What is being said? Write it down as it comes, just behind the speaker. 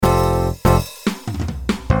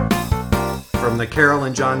From the Carol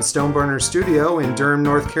and John Stoneburner studio in Durham,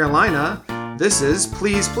 North Carolina, this is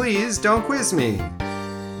Please Please Don't Quiz Me,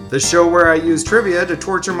 the show where I use trivia to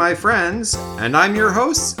torture my friends, and I'm your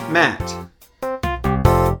host, Matt.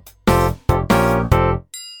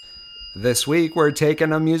 This week, we're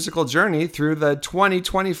taking a musical journey through the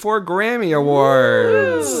 2024 Grammy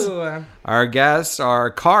Awards. Ooh. Our guests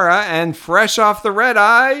are Cara and fresh off the red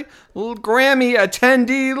eye, Grammy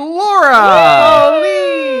attendee Laura.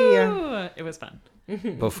 Ooh, it was fun.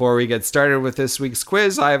 Before we get started with this week's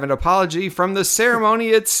quiz, I have an apology from the ceremony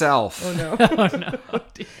itself. Oh, no. Oh, no. Oh,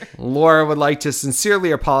 dear. Laura would like to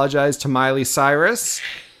sincerely apologize to Miley Cyrus.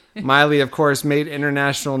 Miley, of course, made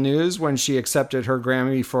international news when she accepted her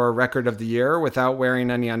Grammy for Record of the Year without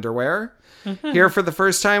wearing any underwear. Here, for the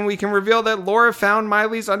first time, we can reveal that Laura found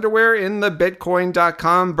Miley's underwear in the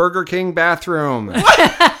Bitcoin.com Burger King bathroom.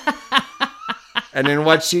 And in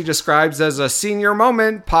what she describes as a senior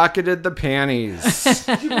moment, pocketed the panties.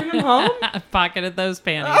 Did you bring them home? Pocketed those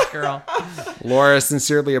panties, girl. Laura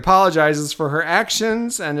sincerely apologizes for her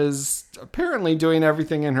actions and is apparently doing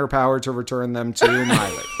everything in her power to return them to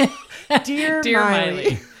Miley. Dear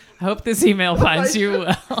Miley. I hope this email finds you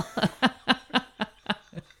well.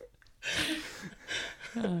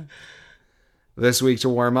 This week, to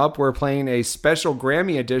warm up, we're playing a special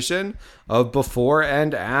Grammy edition of Before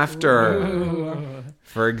and After. Ooh.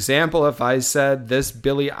 For example, if I said this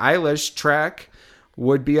Billie Eilish track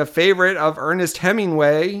would be a favorite of Ernest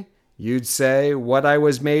Hemingway, you'd say, "What I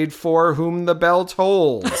was made for, whom the bell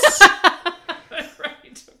tolls."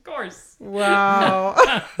 Right, of course. Wow.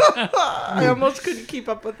 I almost couldn't keep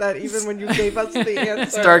up with that even when you gave us the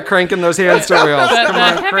answer. Start cranking those hamster wheels. Come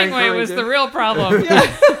on, Hemingway was the real problem.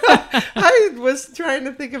 Yeah. I was trying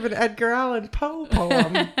to think of an Edgar Allan Poe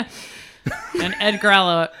poem. An Edgar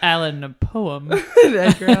Allan poem. An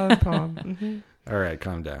Edgar Allan poem. Mm-hmm. All right,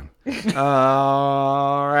 calm down.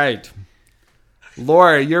 All right.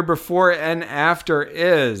 Laura, your before and after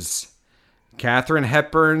is Katharine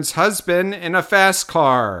Hepburn's husband in a fast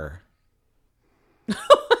car.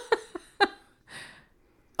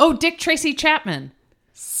 Oh, Dick Tracy Chapman.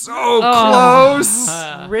 So close.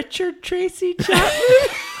 Richard Tracy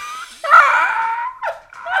Chapman?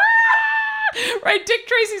 Right, Dick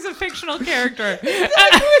Tracy's a fictional character.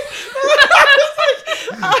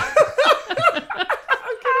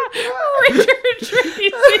 Richard Tracy.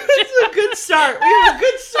 This is a good start. We have a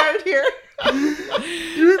good start here.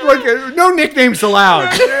 No nicknames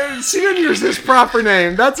allowed. She didn't use his proper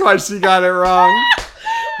name. That's why she got it wrong.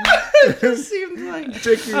 It just seems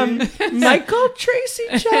like Michael Tracy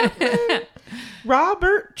Chapman,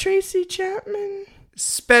 Robert Tracy Chapman,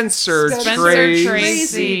 Spencer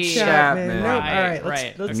Tracy Chapman. No, all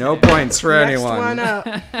right, let's no points for next anyone. One up.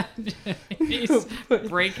 He's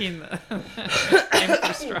breaking the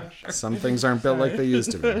infrastructure. Some things aren't built like they used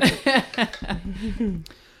to be.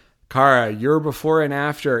 Cara, your before and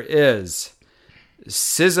after is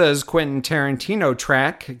SZA's Quentin Tarantino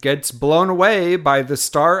track gets blown away by the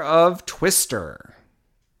star of Twister.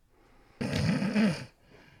 What?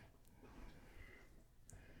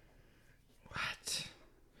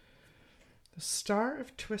 The star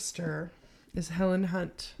of Twister is Helen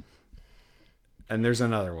Hunt. And there's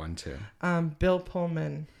another one too. Bill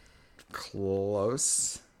Pullman.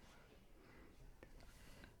 Close.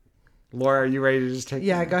 Laura, are you ready to just take it?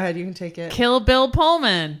 Yeah, go ahead. You can take it. Kill Bill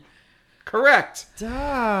Pullman. Correct.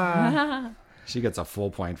 Duh. She gets a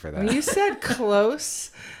full point for that. When you said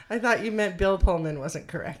close, I thought you meant Bill Pullman wasn't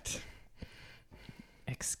correct.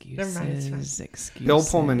 Excuses. Never mind, it's fine. Excuses. Bill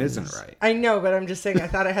Pullman isn't right. I know, but I'm just saying I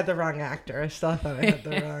thought I had the wrong actor. I still thought I had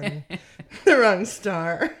the wrong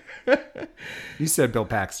star. You said Bill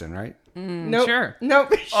Paxton, right? Nope. Sure.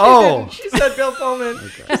 Nope. She didn't. She said Bill Pullman. Okay.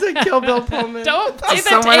 She said kill Bill Pullman. Don't play the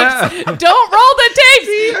tapes. Don't roll the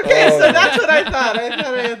tapes. Okay, so that's what I thought. I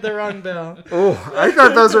thought I had the wrong Bill. Oh, I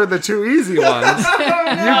thought those were the two easy ones. You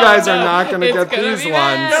guys are not going to get these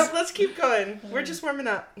ones. No, let's keep going. We're just warming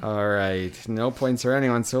up. All right. No points for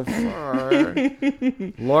anyone so far.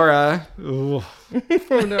 Laura. Ooh.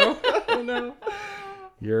 Oh, no. Oh, no.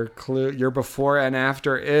 Your before and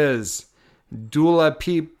after is Dula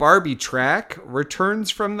Peep Barbie track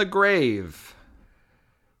returns from the grave.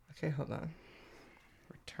 Okay, hold on.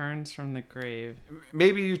 Returns from the grave.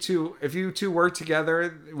 Maybe you two, if you two work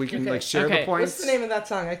together, we can share the points. What's the name of that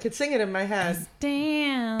song? I could sing it in my head.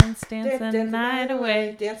 Dance the night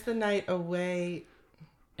away. Dance the night away.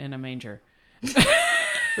 In a manger.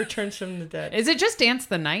 Returns from the dead. Is it just Dance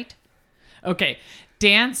the Night? Okay.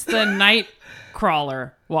 Dance the Night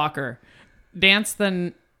Crawler Walker. Dance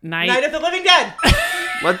the Night of the Living Dead.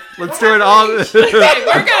 Let's do it all. Okay,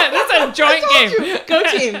 we're good. This is a joint game. Go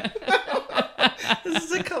team. This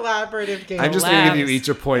is a collaborative game. I'm just going to give you each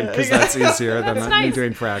a point because that's easier than me nice.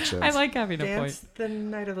 doing fractions. I like having a Dance point. the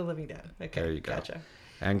Night of the Living Dead. Okay, There you go. Gotcha.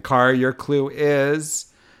 And Car, your clue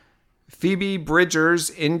is Phoebe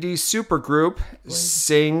Bridgers' indie supergroup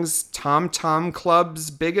sings Tom Tom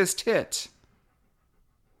Club's biggest hit.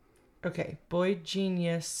 Okay, Boy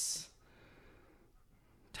Genius.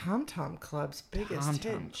 Tom Tom Club's biggest Tom hit.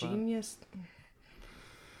 Tom Club. Genius.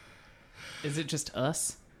 Is it just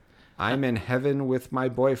us? I'm in heaven with my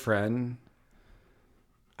boyfriend.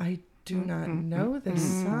 I do not know this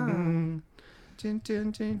song.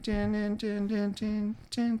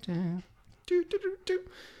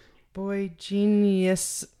 Boy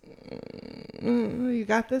Genius. You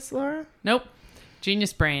got this, Laura? Nope.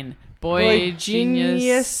 Genius brain. Boy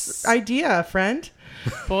genius. idea, friend.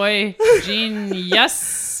 Boy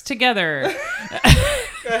genius together.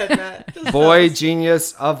 Go ahead, Matt. Just Boy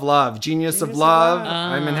Genius of Love. Genius of Genius of Love. Love.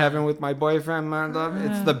 I'm in heaven with my boyfriend. My love.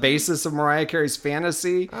 It's the basis of Mariah Carey's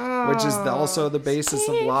Fantasy, which is also the basis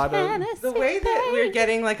of a lot of... the way that we're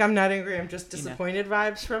getting, like, I'm not angry, I'm just disappointed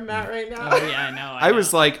vibes from Matt right now. Oh yeah, I know. I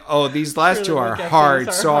was like, oh, these last two Really are get hard, these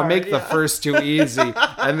are so I'll hard, make the yeah. first two easy.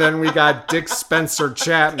 And then we got Dick Spencer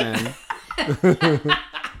Chapman.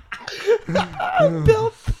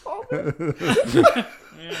 Bill Pullman.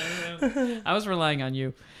 I was relying on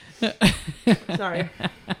you. Sorry.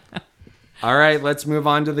 All right, let's move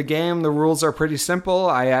on to the game. The rules are pretty simple.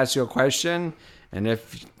 I ask you a question, and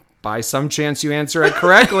if by some chance you answer it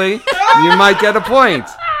correctly, you might get a point.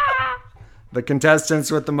 The contestants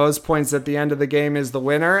with the most points at the end of the game is the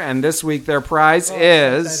winner, and this week their prize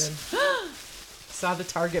is... Saw the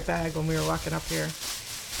Target bag when we were walking up here. I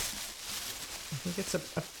think it's a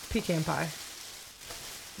pecan pie.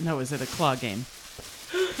 No, is it a claw game?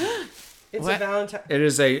 It's What? a Valentine. It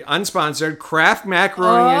is a unsponsored Kraft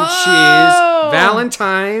macaroni and Oh! cheese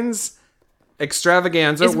Valentine's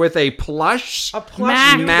extravaganza Is- with a plush A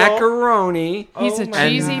plush noodle. macaroni He's a Oh my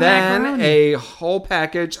cheesy and then macaroni. a whole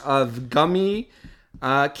package of gummy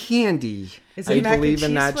candy. Is it mac and cheese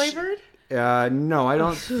that flavored? No, I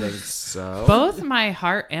don't think so. Both my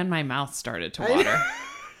heart and my mouth started to water.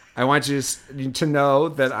 I want you to know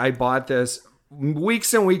that I bought this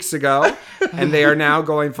weeks and weeks ago, and they are now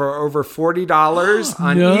going for over $40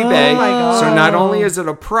 on eBay. Oh my God. So not only is it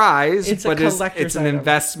a prize, It's a but it's collector's an item.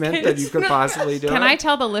 investment that you could possibly do. Can I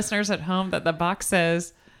tell the listeners at home that the box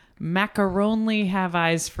says, "Macaroni have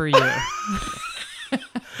eyes for you"?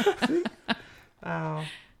 Wow.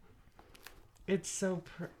 It's so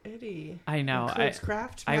pretty. I know. Includes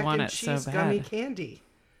Kraft I mac want and it so cheese gummy bad. candy.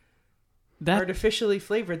 That Artificially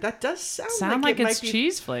flavored. That does sound like it it's might be...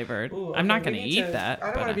 cheese flavored. Ooh, I'm not okay, going to we need eat that. I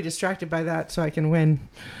don't but, want to be distracted by that so I can win.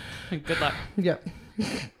 Good luck. Yep.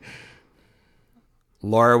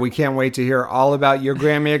 Laura, we can't wait to hear all about your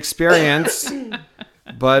Grammy experience.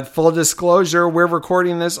 But full disclosure, we're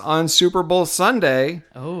recording this on Super Bowl Sunday.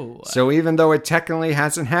 Oh. So even though it technically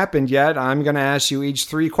hasn't happened yet, I'm going to ask you each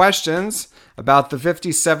 3 questions about the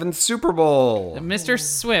 57th Super Bowl. Mr.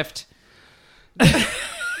 Swift.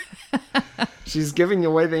 She's giving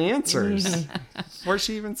away the answers before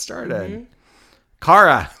she even started.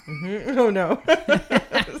 Kara, Oh no.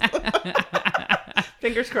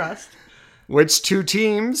 Fingers crossed. which 2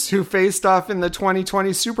 teams who faced off in the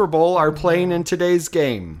 2020 Super Bowl are playing in today's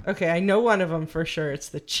game? Okay, I know one of them for sure. It's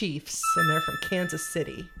the Chiefs, and they're from Kansas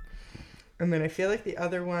City. And then I feel like the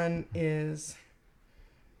other one is...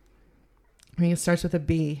 I think it starts with a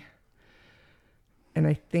B. And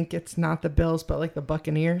I think it's not the Bills, but like the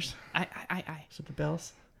Buccaneers. I. Is it the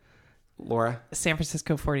Bills? Laura? San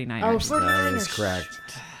Francisco 49ers. Oh, That 49ers. is correct.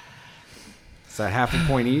 Is that half a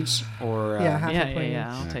point each? Or Yeah, half a yeah, point.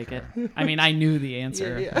 I'll take it. I mean, I knew the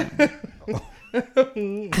answer. Yeah.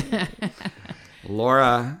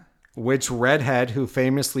 Laura, which redhead who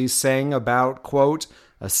famously sang about, quote,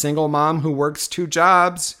 a single mom who works 2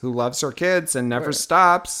 jobs, who loves her kids and never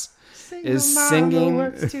stops, is Single mom singing... who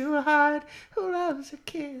works too hard, who loves her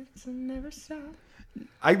kids and never stops.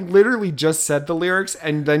 I literally just said the lyrics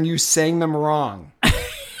and then you sang them wrong.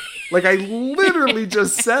 Like I literally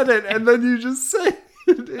just said it and then you just sang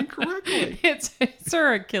it incorrectly. It's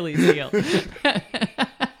her Achilles heel.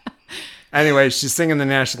 Anyway, she's singing the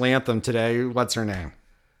national anthem today. What's her name?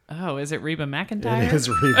 Oh, is it Reba McEntire? It is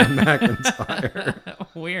Reba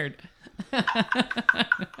McEntire. Weird.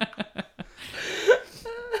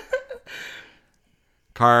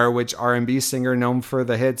 Car, which R&B singer known for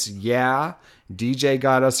the hits Yeah, DJ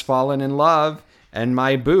Got Us Fallen in Love, and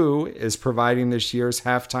My Boo is providing this year's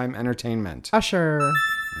halftime entertainment. Usher.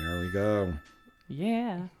 There we go.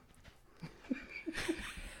 Yeah.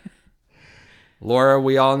 Laura,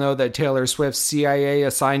 we all know that Taylor Swift's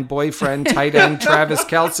CIA-assigned boyfriend, tight end Travis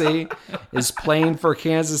Kelce, is playing for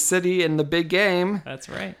Kansas City in the big game. That's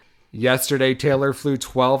right. Yesterday, Taylor flew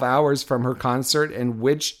 12 hours from her concert in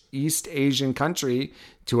which East Asian country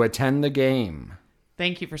to attend the game?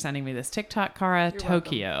 Thank you for sending me this TikTok, Cara.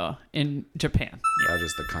 Tokyo in Japan. That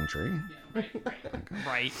is the country.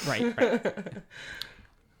 Right.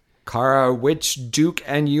 Cara, which Duke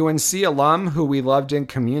and UNC alum who we loved in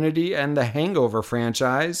Community and the Hangover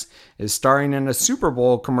franchise is starring in a Super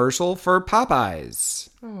Bowl commercial for Popeyes?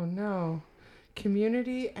 Oh, no.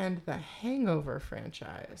 Community and the Hangover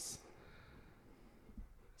franchise.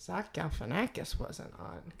 Zach Galifianakis wasn't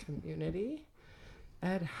on Community.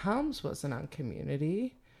 Ed Helms wasn't on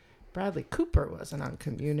Community. Bradley Cooper wasn't on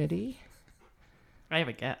Community. I have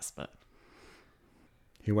a guess, but...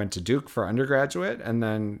 He went to Duke for undergraduate and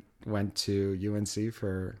then went to UNC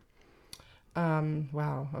for...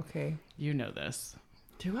 Wow, okay. You know this.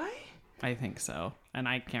 Do I? I think so. And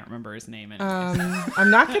I can't remember his name anymore.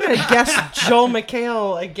 I'm not going to guess Joel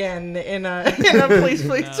McHale again in a please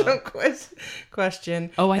don't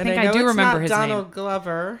question. Oh, I think I do remember his name. Donald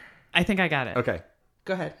Glover. I think I got it. Okay.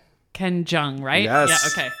 Go ahead. Ken Jeong, right?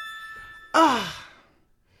 Yes. Yeah, okay.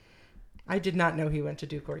 I did not know he went to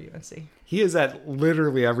Duke or UNC. He is at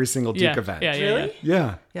literally every single Duke event. Yeah. Really?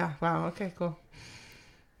 Yeah. Yeah, wow, okay, cool.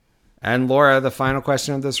 And Laura, the final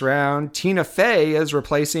question of this round. Tina Fey is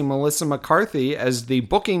replacing Melissa McCarthy as the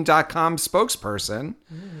Booking.com spokesperson.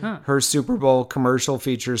 Her Super Bowl commercial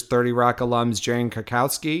features 30 Rock alums Jane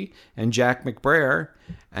Krakowski and Jack McBrayer,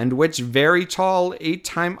 and which very tall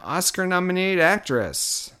 8-time Oscar-nominated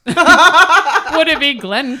actress? Would it be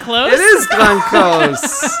Glenn Close? It is Glenn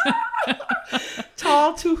Close.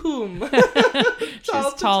 Tall to whom?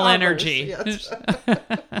 She's tall energy. Yes.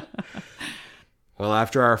 Well,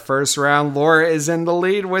 after our first round, Laura is in the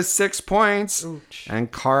lead with 6 points. Ouch.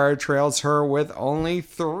 And Cara trails her with only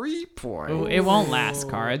 3 points. Ooh, it won't last,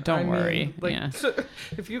 Cara. Don't worry. Yeah.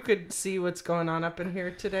 If you could see what's going on up in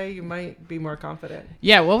here today, you might be more confident.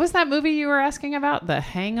 Yeah, what was that movie you were asking about? The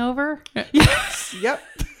Hangover? Yes. Yep.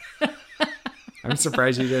 I'm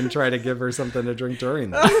surprised you didn't try to give her something to drink during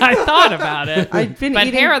that. I thought about it. I've been but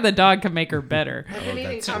eating- hair of the dog can make her better. I've been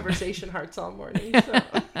eating conversation hearts all morning, so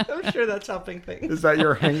I'm sure that's helping things. Is that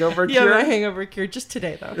your hangover Yeah, cure? my hangover cure. Just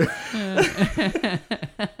today, though.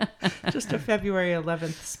 Just a February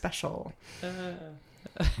 11th special.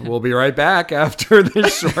 We'll be right back after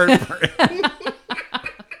this short break.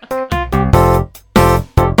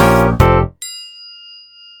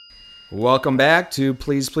 Welcome back to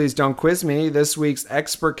Please Please Don't Quiz Me. This week's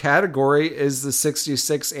expert category is the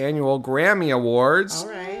 66th Annual Grammy Awards. All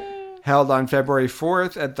right. Held on February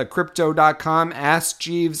 4th at the Crypto.com Ask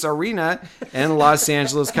Jeeves Arena in Los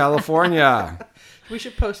Angeles, California. We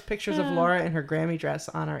should post pictures of Laura in her Grammy dress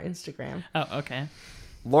on our Instagram. Oh, okay.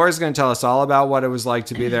 Laura's going to tell us all about what it was like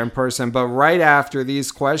to be there in person, but right after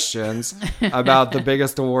these questions about the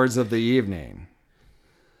biggest awards of the evening.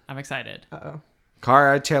 I'm excited. Uh-oh.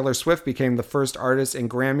 Cara, Taylor Swift became the first artist in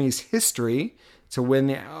Grammy's history to win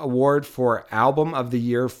the award for Album of the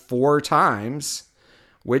Year 4 times.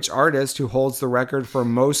 Which artist, who holds the record for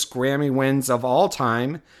most Grammy wins of all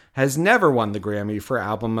time, has never won the Grammy for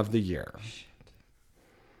Album of the Year?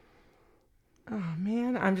 Oh,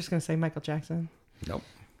 man. I'm just going to say Michael Jackson. Nope.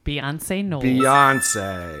 Beyonce Knowles.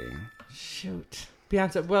 Beyonce. Shoot.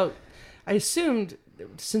 Beyonce. Well, I assumed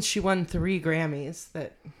since she won 3 Grammys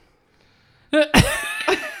that...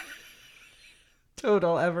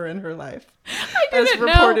 total ever in her life. I as didn't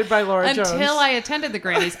reported know by Laura Jones. Until I attended the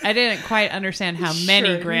Grammys, I didn't quite understand how many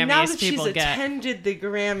Sure. Grammys now that people she's get. attended the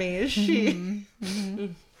Grammys, she...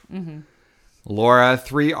 Laura,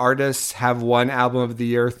 3 artists have won Album of the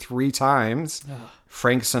Year 3 times.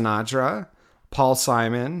 Frank Sinatra, Paul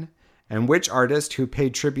Simon, and which artist who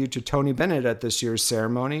paid tribute to Tony Bennett at this year's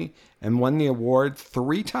ceremony and won the award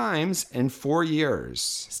 3 times in 4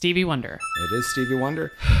 years? Stevie Wonder. It is Stevie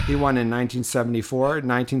Wonder. He won in 1974,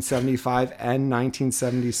 1975, and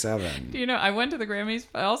 1977. Do you know, I went to the Grammys,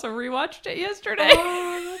 I also rewatched it yesterday.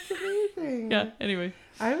 Oh, that's amazing. Yeah, anyway.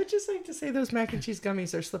 I would just like to say those mac and cheese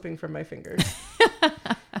gummies are slipping from my fingers.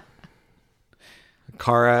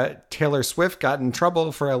 Cara, Taylor Swift got in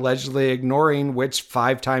trouble for allegedly ignoring which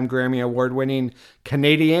 5-time Grammy Award-winning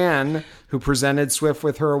Canadian who presented Swift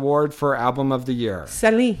with her award for Album of the Year.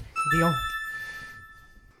 Celine Dion.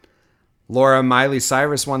 Laura, Miley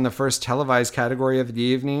Cyrus won the first televised category of the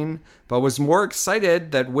evening, but was more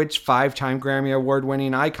excited that which 5-time Grammy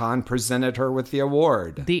Award-winning icon presented her with the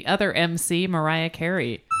award. The other MC, Mariah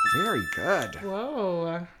Carey. Very good.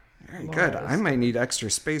 Whoa. Very Laura good. is- I might need extra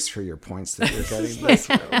space for your points that you're getting. That's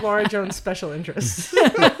Laura Jones' special interest.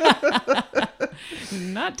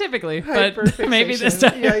 Not typically, but Hyperfixation. maybe this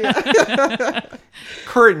time. Yeah.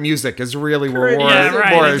 Current music is really where Current Laura, Yeah,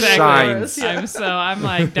 right, Laura exactly. shines. Yeah. I'm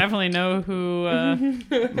like, definitely know who.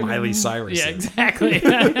 Miley Cyrus. Yeah, is. exactly.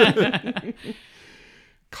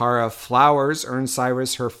 Cara Flowers earned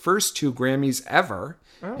Cyrus her first 2 Grammys ever,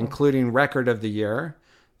 including Record of the Year.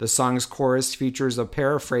 The song's chorus features a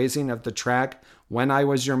paraphrasing of the track When I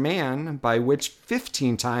Was Your Man by which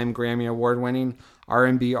 15-time Grammy Award-winning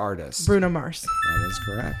R&B artist? Bruno Mars. That is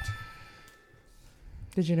correct.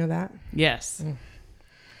 Did you know that? Yes.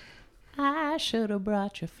 I should have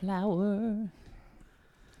brought you flower.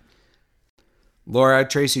 Laura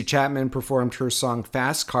Tracy Chapman performed her song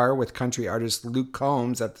Fast Car with country artist Luke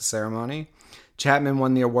Combs at the ceremony. Chapman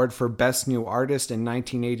won the award for Best New Artist in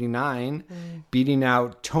 1989, beating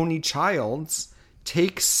out Tony Childs,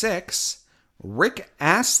 Take 6, Rick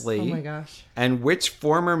Astley, Oh my gosh. and which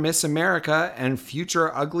former Miss America and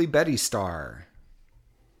future Ugly Betty star?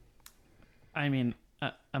 I mean,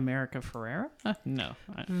 America Ferrera? No.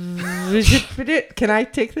 Can I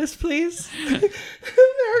take this, please?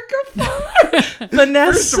 America Ferrera.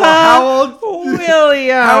 Vanessa how old-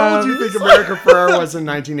 Williams. How old do you think America Ferrera was in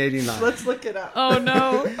 1989? Let's look it up. Oh,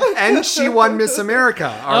 no. And she won Miss America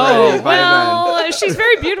already Oh, by then. well, she's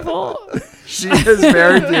very beautiful. She is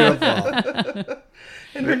very beautiful.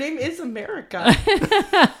 And her name is America.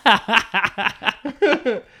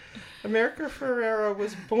 America Ferrera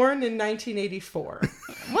was born in 1984.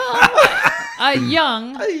 A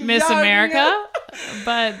young Miss young- America,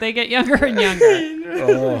 but they get younger and younger.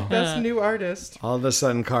 Oh. Best new artist. All of a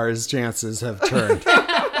sudden, Cara's chances have turned.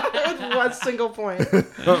 With one single point.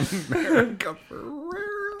 America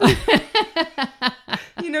Ferrera.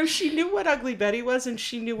 You know, she knew what Ugly Betty was, and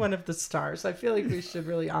she knew one of the stars. I feel like we should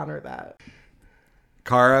really honor that.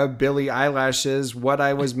 Cara, Billie Eilish's What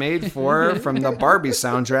I Was Made For from the Barbie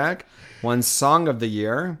soundtrack won Song of the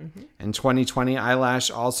Year. In 2020, Eyelash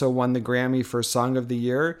also won the Grammy for Song of the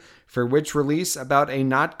Year for which release about a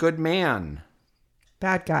not good man?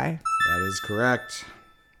 Bad guy. That is correct.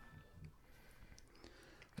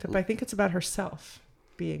 Except I think it's about herself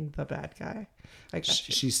being the bad guy. I got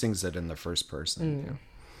you. She sings it in the first person.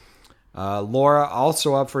 Laura,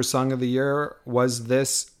 also up for Song of the Year, was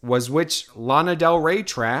which Lana Del Rey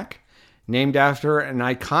track named after an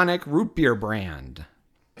iconic root beer brand?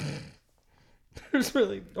 There's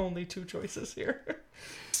really only 2 choices here.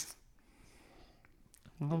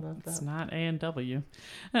 Well, it's not A&W.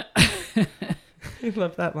 I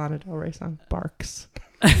love that Lana Del Rey song, Barks.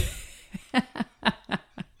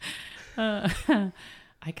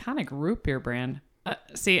 Iconic root beer brand.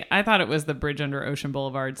 See, I thought it was the Bridge Under Ocean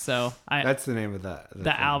Boulevard, so That's the name of the the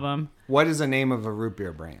thing. album. What is the name of a root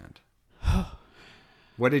beer brand?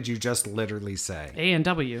 What did you just literally say?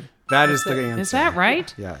 A&W. That is the answer. Is that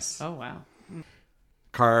right? Yes. Oh, wow.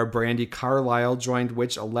 Cara Brandy Carlisle joined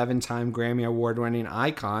which 11-time Grammy Award-winning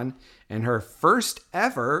icon in her first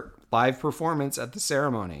ever live performance at the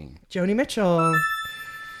ceremony? Joni Mitchell.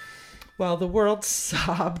 Well, the world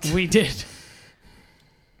sobbed. We did.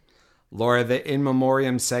 Laura, the In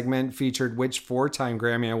Memoriam segment featured which 4-time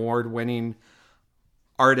Grammy Award-winning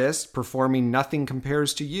artist performing Nothing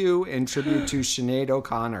Compares to You in tribute to Sinead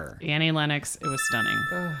O'Connor? Annie Lennox. It was stunning.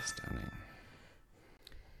 Stunning.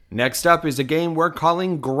 Next up is a game we're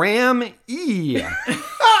calling Gram E.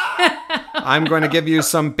 I'm going to give you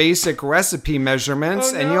some basic recipe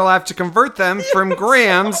measurements, and you'll have to convert them from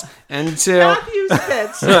grams until... Matthew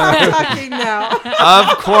said, stop talking now.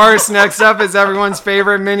 Of course, next up is everyone's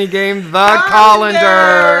favorite mini game, the Do I Colander.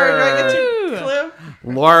 get to clip?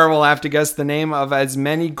 Laura will have to guess the name of as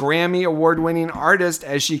many Grammy award-winning artists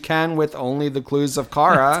as she can with only the clues of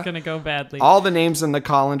Cara. It's going to go badly. All the names in the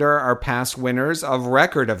colander are past winners of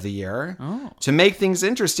Record of the Year. To make things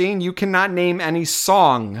interesting, you cannot name any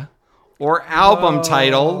song or album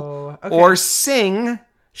title okay. or sing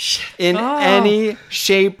in any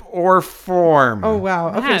shape or form. Oh, wow.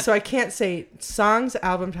 Okay, Matt. so I can't say songs,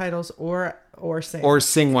 album titles, or sing. Or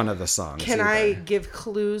sing one of the songs. Can either. I give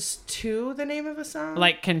clues to the name of a song?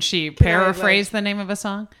 Like, can she I, paraphrase the name of a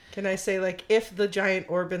song? Can I say, like, if the giant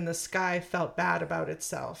orb in the sky felt bad about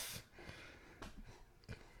itself?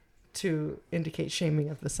 To indicate shaming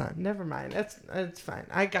of the sun. Never mind. That's fine.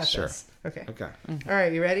 I got Sure. this. Okay. Okay. All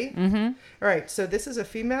right, you ready? Mm-hmm. All right, so this is a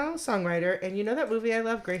female songwriter, and you know that movie I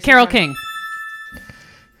love, Grace? Carole King.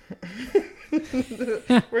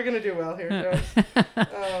 We're gonna do well here, Joe.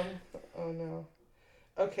 Oh no.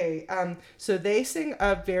 Okay, so they sing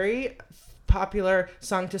a very popular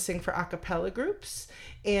song to sing for a cappella groups,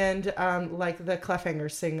 and like the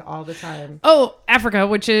Clefhangers sing all the time. Oh, Africa,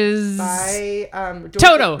 which is By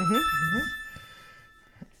Toto.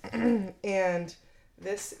 And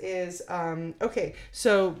this is okay.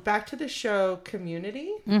 So back to the show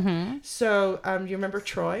Community. So you remember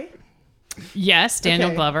Troy? Yes, Daniel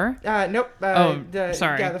Okay. Glover. Nope.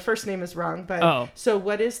 Sorry. Yeah, the first name is wrong. But so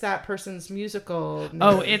what is that person's musical name?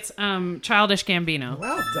 Oh, it's Childish Gambino.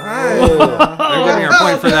 Well done. They're giving her a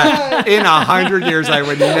point for that. In 100 years, I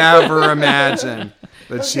would never imagine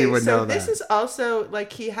that she would know that. This is also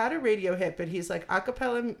like he had a radio hit, but he's like a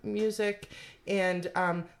cappella music and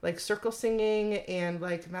like circle singing and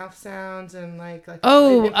like mouth sounds and like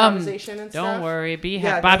improvisation and stuff. Don't worry,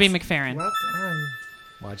 Bobby McFerrin. Well done.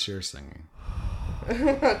 Watch your singing.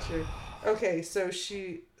 Not true. Okay, so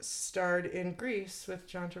she starred in Grease with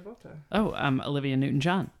John Travolta. Oh, Olivia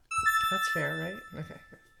Newton-John. That's fair, right? Okay.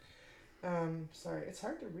 Sorry, it's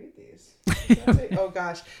hard to read these. Oh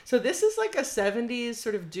gosh. So this is like a 70s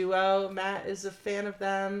sort of duo. Matt is a fan of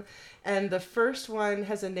them. And the first one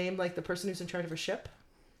has a name like the person who's in charge of a ship.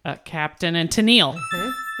 Captain and Tennille.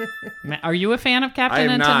 Are you a fan of Captain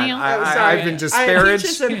and Tennille? I've been disparaged.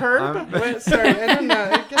 Peaches and Herb? Sorry, I don't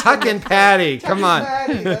know. Tuck and Patty, come on.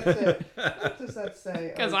 Patty, that's it. What does that say?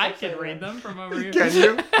 Because I can read them from over here. Can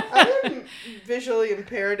you? I'm visually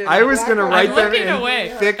impaired. I was going to write them in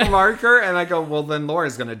away. thick marker, and I go, well, then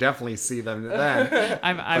Laura's going to definitely see them then.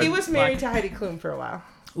 I'm he was married to Heidi Klum for a while.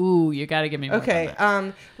 Ooh, you got to give me more. Okay,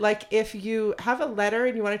 like if you have a letter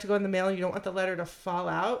and you want it to go in the mail and you don't want the letter to fall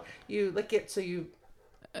out, you lick it so you...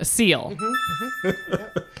 A seal.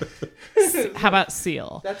 Yep. How about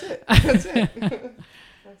seal? That's it. That's it.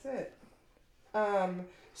 That's it.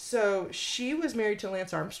 So she was married to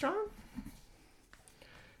Lance Armstrong.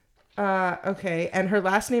 Okay, and her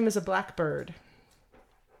last name is a blackbird.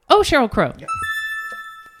 Oh, Sheryl Crow. Yeah.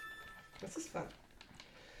 This is fun.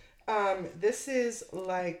 This is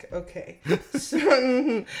like, okay.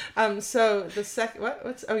 So the second,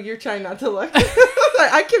 what's, oh, you're trying not to look.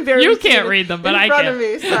 I can barely You see can't it read them, but in I front can. of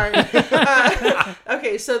me, sorry.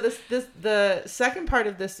 Okay, so the second part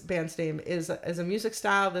of this band's name is a music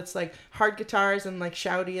style that's like hard guitars and like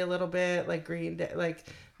shouty a little bit, like Green Day, like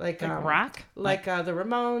rock? Like the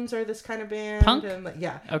Ramones are this kind of band. Punk? And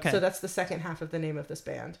yeah. Okay. So that's the second half of the name of this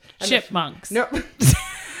band. And Chipmunks. No.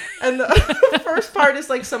 And the first part is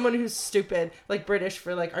like someone who's stupid, like British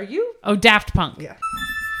for like, are you? Oh, Daft Punk. Yeah.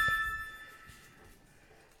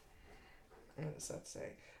 What does that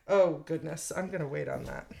say? Oh, goodness. I'm going to wait on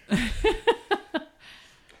that.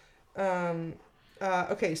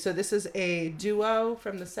 Okay, so this is a duo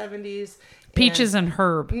from the 70s. Peaches and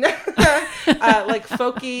Herb. Like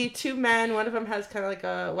folky, two men. One of them has kind of like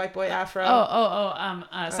a white boy afro.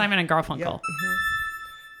 Simon and Garfunkel.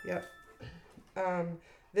 Yep.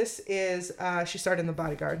 This is, she starred in The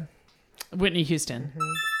Bodyguard. Whitney Houston.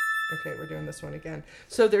 Okay, we're doing this one again.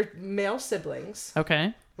 So they're male siblings.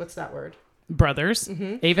 Okay. What's that word? Brothers.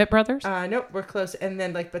 Avett Brothers? Nope, we're close. And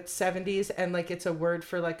then like, but 70s, and like it's a word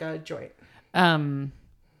for like a joint. Smoke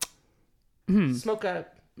a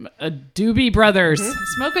Doobie Brothers.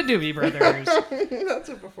 Smoke a Doobie Brothers. That's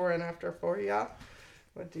a before and after for you.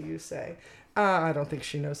 What do you say? I don't think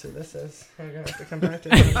she knows who this is. I'm gonna have to come back to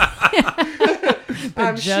that.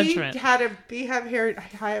 Judgment. She had a beehive hair.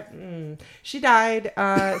 She died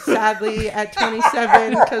sadly at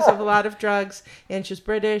 27 because of a lot of drugs, and she's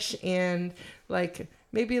British and like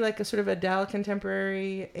maybe like a sort of Adele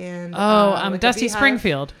contemporary and like Dusty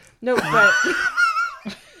Springfield. No, but.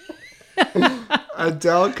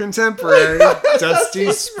 Adele contemporary,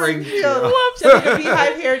 Dusty Springfield. She had like a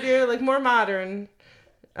beehive hairdo, like more modern.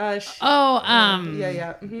 Yeah.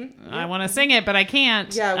 I want to sing it, but I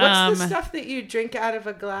can't. Yeah, what's the stuff that you drink out of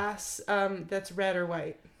a glass that's red or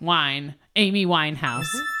white? Wine. Amy Winehouse.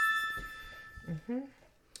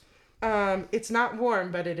 It's not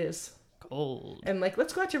warm, but it is Cold. And like,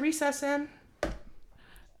 let's go out to recess and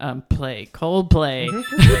play Coldplay.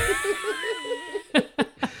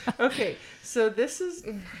 Okay, so this is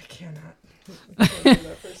I cannot do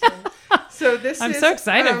that first one. So I'm so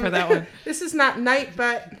excited for that one. This is not night,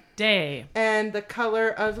 but day. And the color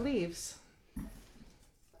of leaves.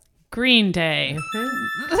 Green Day.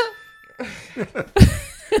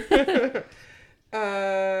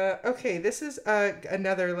 Okay, this is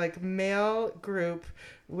another like male group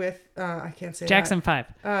with I can't say Jackson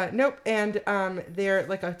 5. Nope, and they're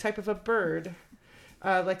like a type of a bird,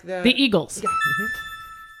 like the Eagles.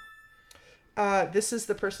 Yeah. This is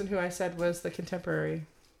the person who I said was the contemporary.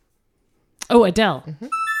 Oh, Adele.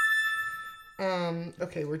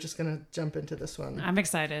 Okay, we're just gonna jump into this one. I'm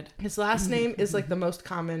excited. His last name is like the most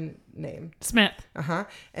common name. Smith.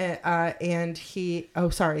 And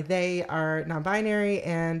they are non-binary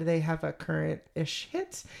and they have a current-ish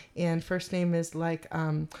hit. And first name is like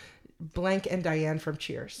Blank and Diane from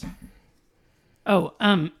Cheers. Oh,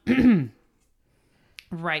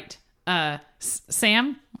 right.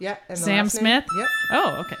 Sam? Yeah. And the Sam last name? Smith? Yep.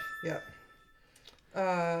 Oh, okay. Yep.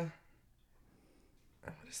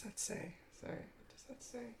 What does that say? Sorry. What does that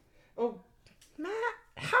say? Oh, Matt,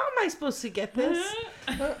 how am I supposed to get this?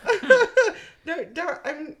 No, I'll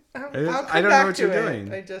come I don't know back what to you're it. doing.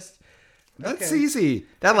 That's Okay. easy.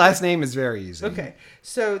 That last name is very easy. Okay,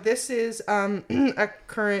 so this is a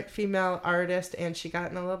current female artist, and she got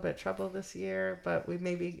in a little bit of trouble this year, but we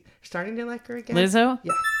may be starting to like her again. Lizzo?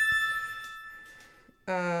 Yeah.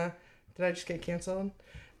 Did I just get canceled?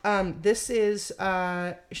 This is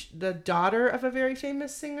the daughter of a very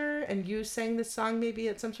famous singer, and you sang this song maybe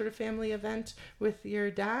at some sort of family event with your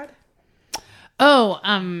dad? Oh,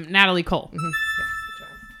 Natalie Cole. Mm-hmm. Yeah, good job.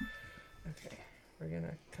 Okay, we're going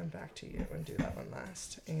to come back to you and do that one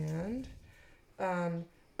last. And, and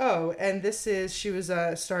this is, she was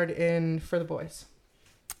starred in For the Boys.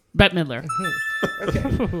 Bette Midler. Okay,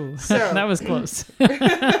 Ooh, so. that was close.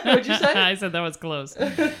 What'd you say? I said that was close.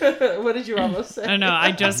 What did you almost say? I know,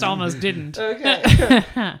 I just almost didn't. Okay.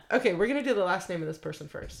 Okay, we're going to do the last name of this person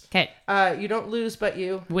first. Okay. You don't lose, but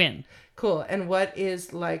you Win. Cool. And what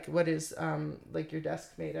is like your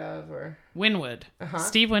desk made of, or Winwood.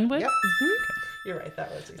 Steve Winwood? Yep. Mm-hmm. You're right.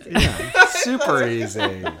 That was easy. Yeah, super easy. We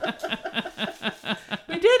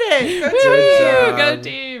did it. Go Good team. job. Go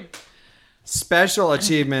team. Special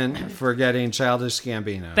achievement for getting Childish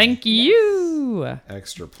Gambino. Thank you.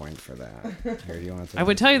 Extra point for that. Here, do you want to? I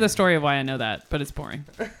would tell you the story of why I know that, but it's boring.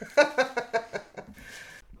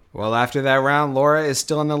 Well, after that round, Laura is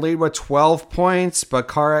still in the lead with 12 points, but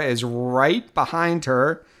Cara is right behind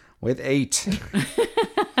her with 8.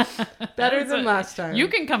 Better than last time. You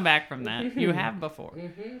can come back from that. You have before.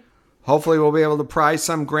 Hopefully, we'll be able to prize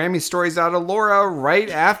some Grammy stories out of Laura right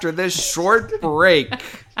after this short break.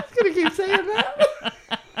 I'm gonna keep saying that.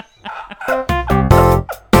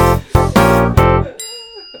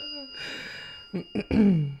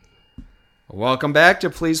 Welcome back to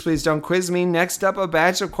Please Please Don't Quiz Me. Next up, a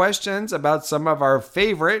batch of questions about some of our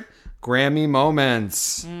favorite Grammy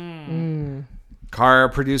moments. Cara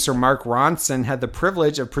producer Mark Ronson had the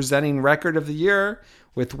privilege of presenting Record of the Year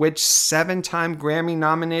with which 7-time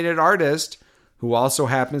Grammy-nominated artist, who also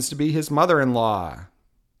happens to be his mother-in-law.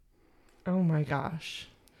 Oh my gosh.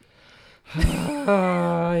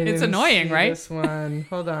 It's annoying, right? This one.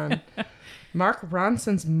 Hold on. Mark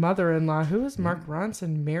Ronson's mother-in-law. Who is Mark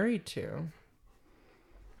Ronson married to?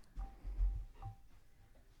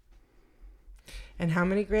 And how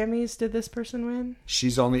many Grammys did this person win?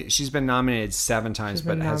 She's been nominated 7 times,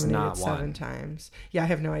 but has not won. 7 times. Yeah, I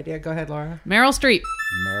have no idea. Go ahead, Laura. Meryl Streep.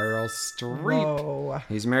 Meryl Streep. Whoa.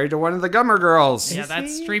 He's married to one of the Gummer Girls. Yeah, that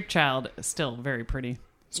Streep child is still very pretty.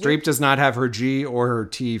 Streep does not have her G or her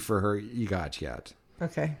T for her EGOT yet.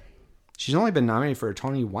 Okay. She's only been nominated for a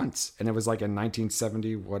Tony once, and it was like in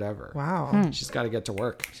 1970 whatever. Wow. She's got to get to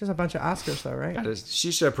work. She has a bunch of Oscars, though, right?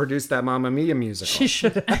 She should have produced that Mamma Mia musical. She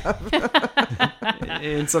should have.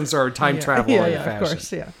 In some sort of time travel fashion. Of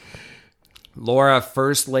course, yeah. Laura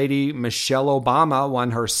First Lady Michelle Obama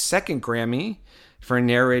won her 2nd Grammy for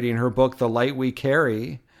narrating her book The Light We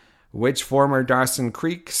Carry, which former Dawson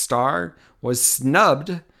Creek star was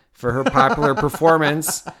snubbed for her popular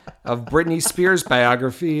performance of Britney Spears'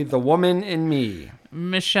 biography, The Woman in Me.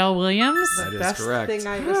 Michelle Williams. That is Best correct. thing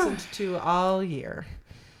I listened to all year.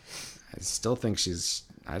 I still think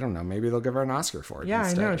I don't know, maybe they'll give her an Oscar for it. Yeah, I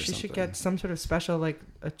instead know. or She should something. get some sort of special, like,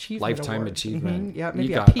 achievement Lifetime award. achievement. Yeah,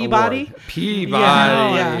 maybe a EGOT Peabody. award.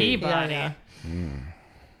 Peabody. Yeah. Peabody. Yeah.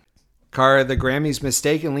 Cara, the Grammys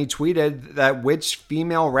mistakenly tweeted that which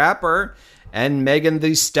female rapper and Megan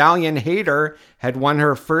Thee Stallion hater had won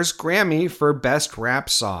her first Grammy for Best Rap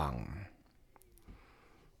Song.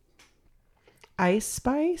 Ice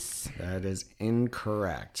Spice? That is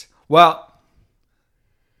incorrect. Well,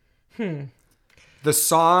 the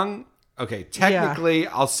song, okay, technically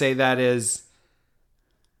I'll say that is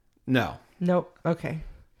no. Nope. Okay.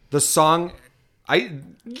 The song,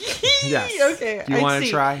 yes. Okay, Do you I want to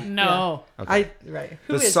see. try? No. Okay. Right.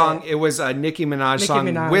 Who The is song, it? it was a Nicki Minaj Nicki song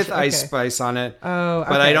Minaj, with Ice okay. Spice on it. Oh,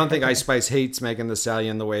 But I okay, don't think okay. Ice Spice hates Megan Thee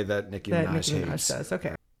Stallion the way that Nicki That Minaj Nicki Minaj hates. does.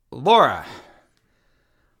 Okay. Laura,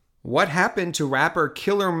 what happened to rapper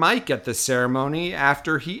Killer Mike at the ceremony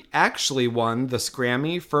after he actually won the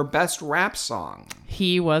Grammy for Best Rap Song?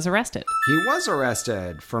 He was arrested. He was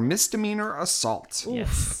arrested for misdemeanor assault.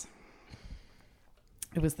 Yes.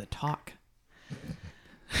 It was the talk.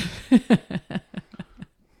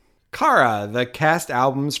 Cara, the cast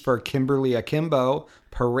albums for Kimberly Akimbo,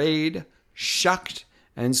 Parade, Shucked,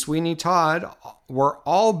 and Sweeney Todd were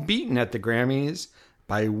all beaten at the Grammys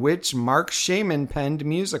by which Mark Shaman penned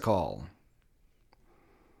musical?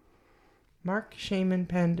 Mark Shaman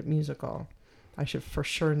penned musical. I should for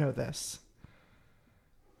sure know this.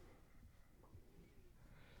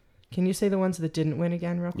 Can you say the ones that didn't win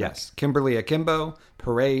again real quick? Yes. Kimberly Akimbo,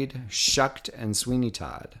 Parade, Shucked, and Sweeney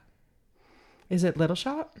Todd. Is it Little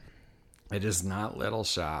Shop? It is not Little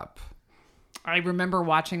Shop. I remember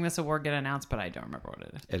watching this award get announced, but I don't remember what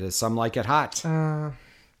it is. It is Some Like It Hot.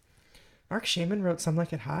 Mark Shaman wrote Some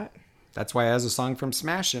Like It Hot? That's why it has a song from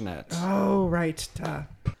Smash in it. Oh, right. Duh.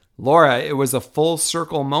 Laura, it was a full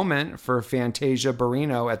circle moment for Fantasia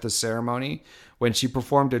Barrino at the ceremony when she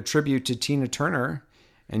performed a tribute to Tina Turner.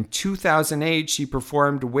 In 2008, she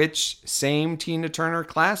performed which same Tina Turner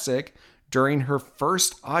classic during her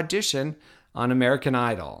first audition on American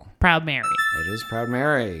Idol? Proud Mary. It is Proud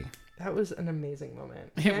Mary. That was an amazing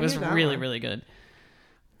moment. It was really, really good.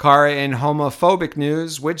 Cara, in homophobic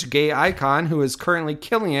news, which gay icon who is currently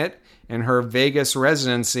killing it in her Vegas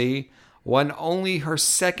residency won only her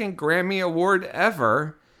second Grammy Award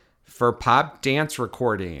ever for pop dance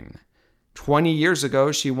recording? 20 years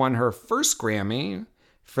ago, she won her first Grammy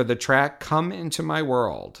for the track Come Into My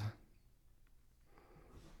World.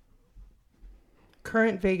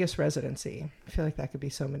 Current Vegas residency. I feel like that could be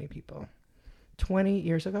so many people. 20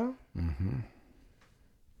 years ago? Mm-hmm.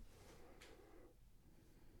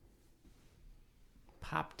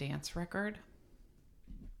 Pop dance record.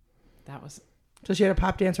 That was... So she had a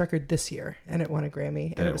pop dance record this year, and it won a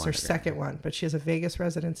Grammy, and it was her won a Grammy. second one. But she has a Vegas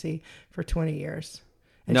residency for 20 years.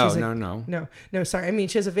 And No, she's no. Sorry. I mean,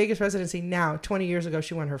 she has a Vegas residency now. 20 years ago,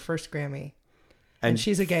 she won her first Grammy. And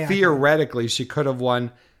she's a gay icon. Theoretically, she could have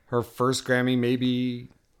won her first Grammy maybe,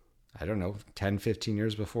 I don't know, 10, 15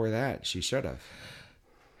 years before that. She should have.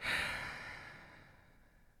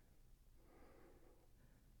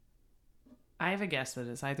 I have a guess that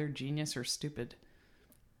it's either genius or stupid.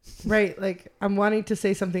 Right. Like, I'm wanting to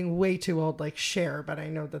say something way too old, like Cher, but I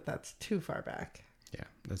know that that's too far back. Yeah,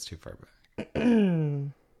 that's too far back.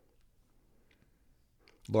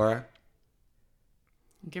 Laura?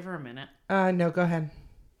 Give her a minute. No, go ahead.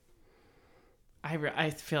 I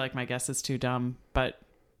feel like my guess is too dumb, but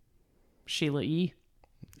Sheila E.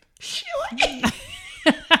 Sheila E.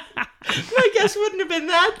 My guess wouldn't have been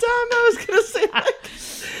that dumb. I was going to say,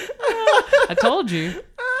 like... I told you.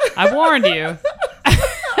 I warned you.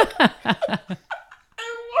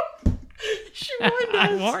 She warned us.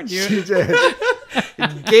 I warned you. She did.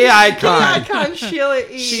 Gay icon. Icon Sheila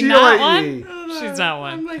E. She not E. one? She's not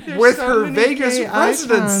one. Like, there's With so her many Vegas gay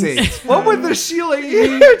residency. icons. What would the Sheila E.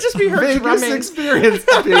 It would just be her Vegas drumming. experience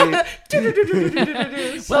be?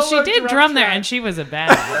 Well, she did drum there, and she was a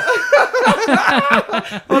badass.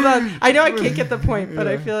 Hold on. I know I can't get the point, but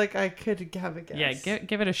I feel like I could have a guess. Yeah,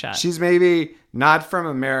 give it a shot. She's maybe not from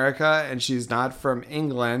America, and she's not from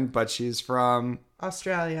England, but she's from...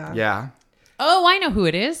 Australia. Yeah. Oh, I know who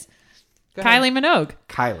it is. Go ahead. Kylie Minogue.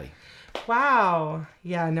 Kylie. Wow.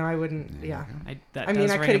 Yeah, no, I wouldn't. Yeah. I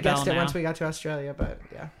mean, I could have guessed it once we got to Australia, but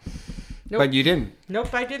yeah. Nope. But you didn't.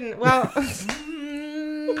 Nope, I didn't. Well...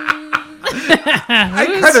 I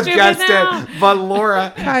could have guessed it, but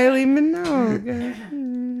Laura... Kylie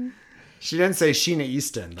Minogue. She didn't say Sheena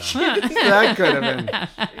Easton, though. That could have been...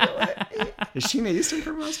 Is Sheena Easton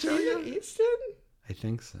from Australia? Sheila Easton? I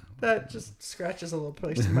think so. That just scratches a little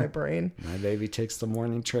place in my brain. My baby takes the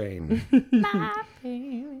morning train.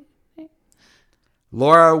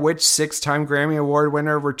 Laura, which 6-time Grammy Award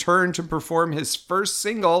winner, returned to perform his first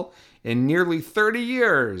single in nearly 30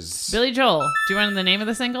 years? Billy Joel. Do you want the name of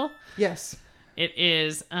the single? Yes. It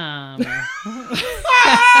is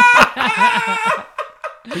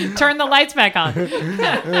Turn the lights back on.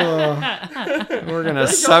 We're going to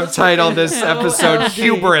subtitle this episode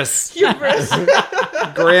Hubris. Hubris.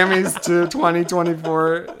 Grammys to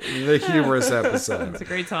 2024, the Hubris episode. It's a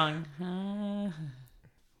great song.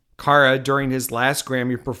 Cara, during his last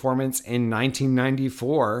Grammy performance in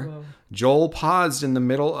 1994, Joel paused in the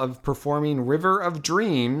middle of performing River of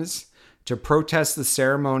Dreams to protest the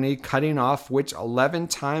ceremony, cutting off which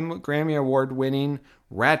 11-time Grammy Award winning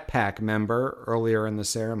Rat Pack member earlier in the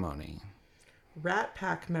ceremony. Rat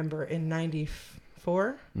Pack member in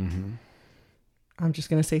 94? Mm-hmm. I'm just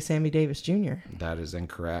going to say Sammy Davis Jr. That is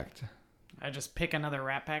incorrect. I just pick another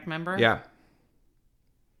Rat Pack member? Yeah.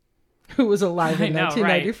 Who was alive in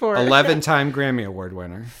 1994. 11-time Grammy Award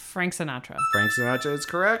winner. Frank Sinatra. Frank Sinatra is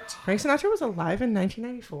correct. Frank Sinatra was alive in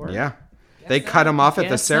 1994? Yeah. They cut him off at the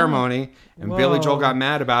Guess so. ceremony, and Billy Joel got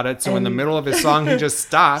mad about it. So in the middle of his song, he just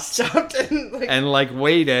stopped and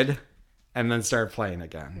waited, and then started playing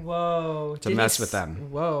again. Whoa! To mess with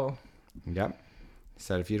them. Whoa! Yep. He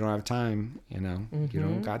said, if you don't have time, you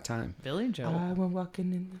don't got time. Billy Joel. We're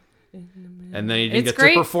walking in the And then he didn't It's get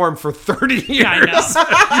great. to perform for 30 years. Yeah, I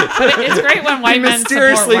know. But it's great when white He men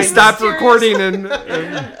mysteriously support stopped recording.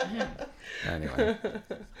 Anyway.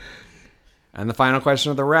 And the final question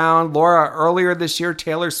of the round. Laura, earlier this year,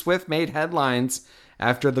 Taylor Swift made headlines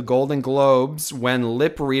after the Golden Globes when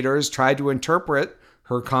lip readers tried to interpret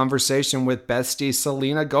her conversation with bestie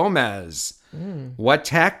Selena Gomez. What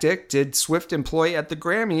tactic did Swift employ at the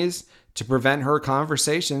Grammys to prevent her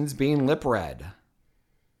conversations being lip read?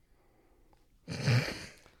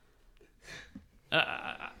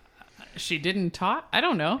 She didn't talk? I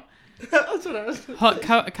don't know. That's what I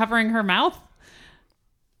was. Covering her mouth?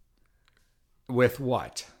 With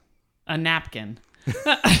what? A napkin.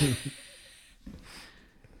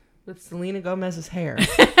 With Selena Gomez's hair.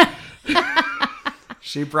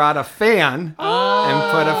 She brought a fan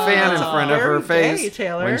and put a fan in front of her very face gay,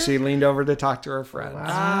 Taylor. when she leaned over to talk to her friends.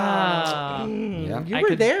 Oh. Yep. You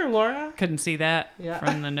were there, Laura. Couldn't see that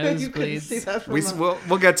from the You couldn't see nosebleeds. that from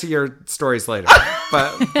We'll get to your stories later,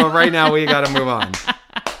 but right now we got to move on.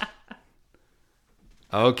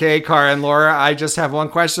 Okay, Cara and Laura, I just have one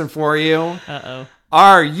question for you. Uh-oh.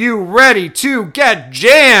 Are you ready to get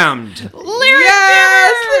jammed?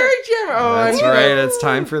 Yes, lyric jammer. Oh, That's right. It's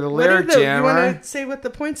time for the lyric You jammer. want to say what the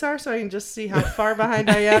points are so I can just see how far behind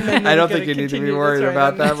I am? And I don't then think you need to be continue? worried That's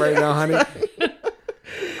about right. that right now, honey.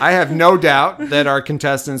 I have no doubt that our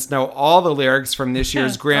contestants know all the lyrics from this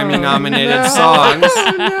year's Grammy-nominated songs.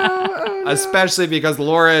 Oh, no. Especially because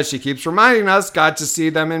Laura, as she keeps reminding us, got to see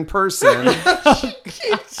them in person.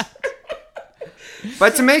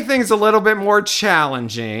 But to make things a little bit more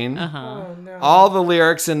challenging, Oh, no. all the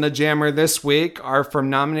lyrics in the Jammer this week are from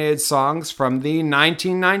nominated songs from the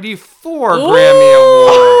 1994 Grammy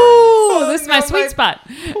Awards. Oh, this is my sweet spot.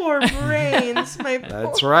 Poor brains.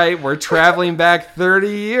 That's right. We're traveling back 30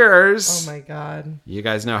 years. Oh, my God. You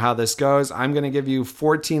guys know how this goes. I'm going to give you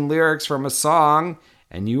 14 lyrics from a song,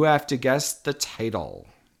 and you have to guess the title.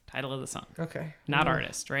 Title of the song. Okay. Not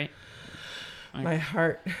artist, right? My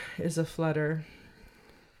heart is a flutter.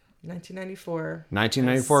 1994.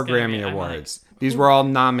 1994 That's gonna Grammy be- I'm Awards. These were all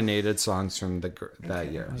nominated songs from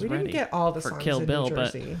that year. We ready didn't get all the for songs Kill in Bill, New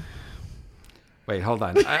but- Jersey. Wait, hold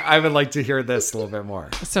on. I would like to hear this a little bit more.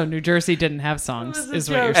 So New Jersey didn't have songs, It was a is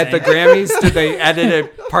what you're joke. saying. At the Grammys, did they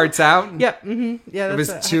edit parts out? Yep. Mm-hmm. Yeah, that's It was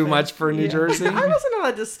what too happened. much for New Jersey? I wasn't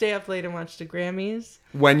allowed to stay up late and watch the Grammys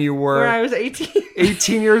When you where I were was 18.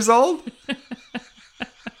 18 years old?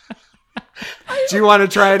 Do you want to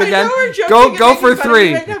try it I again? know we're joking Go and go making for fun of me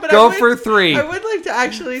three. right now, but Go I would- for three. I would like to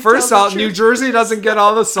actually. First tell of all, the New truth. Jersey doesn't get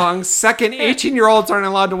all the songs. Second, 18-year-olds aren't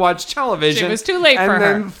allowed to watch television. It was too late and for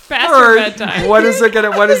then her. Past her third, bedtime. What is it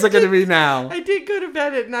gonna be now? I did go to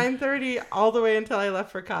bed at 9:30 all the way until I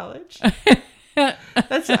left for college.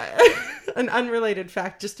 That's an unrelated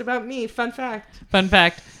fact, just about me. Fun fact. Fun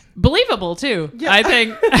fact. Believable, too. Yeah. I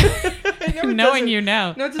think, I know it knowing doesn't- you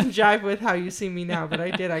now. No, it doesn't jive with how you see me now, but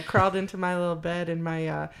I did. I crawled into my little bed in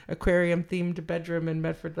my aquarium-themed bedroom in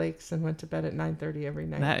Medford Lakes and went to bed at 9:30 every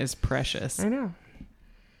night. That is precious. I know.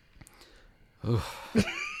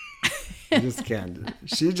 I just can't.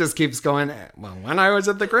 She just keeps going, well, when I was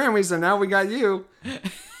at the Grammys and now we got you.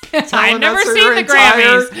 I've telling never us seen your the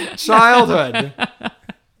entire Grammys. childhood.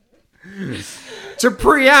 To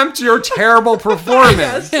preempt your terrible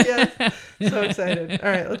performance. Yes. So excited. All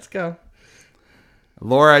right, let's go.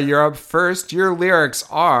 Laura, you're up first. Your lyrics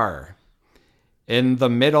are: in the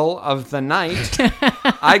middle of the night,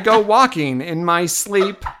 I go walking in my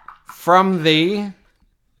sleep from the...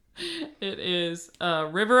 It is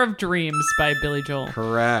River of Dreams by Billy Joel.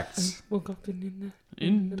 Correct. Woke up in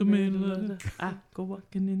In the middle of the... I go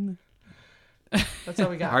walking in the... That's all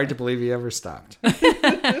we got. Hard to believe he ever stopped.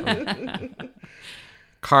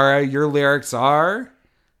 Cara, your lyrics are: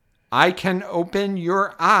 I can open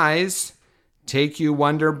your eyes, take you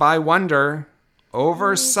wonder by wonder,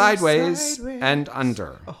 over, sideways, and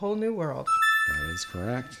under. A whole new world. That is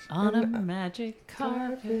correct. On a magic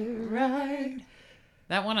carpet ride.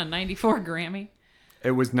 That won a 94 Grammy.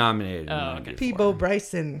 It was nominated. in Oh, okay. 94. Peebo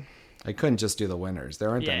Bryson. I couldn't just do the winners. There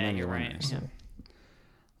aren't that Yeah, many you're right. winners. Yeah.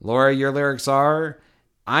 Laura, your lyrics are: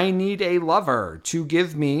 I need a lover to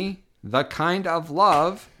give me the kind of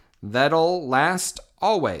love that'll last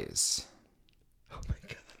always.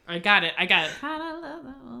 I got it. I'm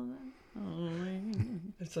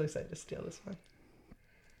so excited to steal this one.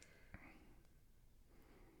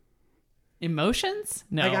 Emotions?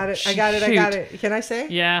 No. I got it. Shoot. Can I say?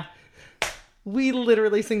 Yeah. We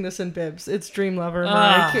literally sing this in bibs. It's Dream Lover,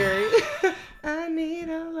 Mariah Carey. I need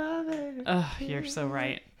a lover. Oh, you're so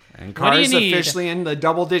right. And What do you Cara's need? officially in the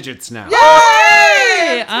double digits now.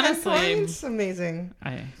 Yay! Honestly. 10 points. Amazing.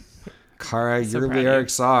 Cara, So your proud of you.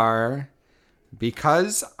 lyrics are,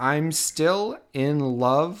 because I'm still in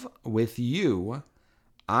love with you,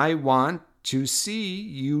 I want to see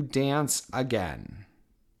you dance again.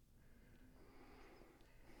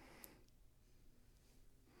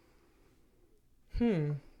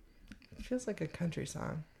 It feels like a country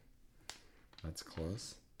song. That's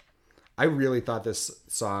close. I really thought this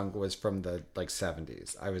song was from the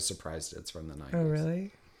 70s. I was surprised it's from the 90s. Oh,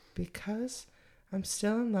 really? Because I'm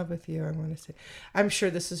still in love with you, I want to say. I'm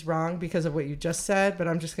sure this is wrong because of what you just said, but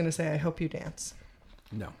I'm just going to say I hope you dance.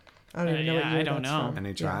 No. I don't even know what year I don't that's know. from.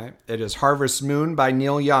 Any try? It is Harvest Moon by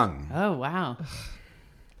Neil Young. Oh, wow.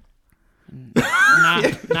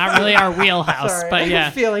 not really our wheelhouse, Sorry, but I yeah.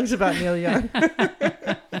 have feelings about Neil Young.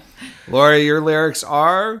 Laura, your lyrics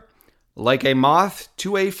are, like a moth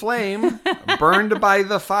to a flame, burned by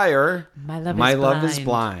the fire. My love is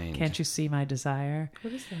blind. Can't you see my desire?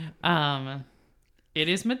 What is that? It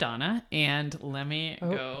is Madonna, and let me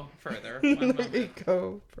go further. One Let me moment.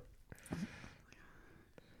 go.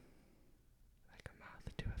 Like a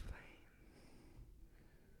moth to a flame.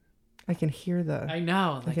 I can hear the... I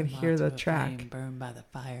know. I can a hear moth the to a track. flame burned by the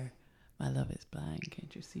fire. My love is blind.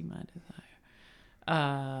 Can't you see my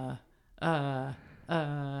desire?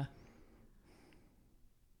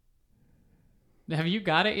 Have you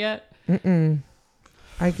got it yet? Mm-mm.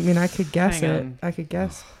 I mean, I could guess Hang it. on. I could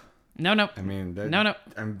guess. No. I mean, No.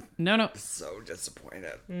 I'm No. so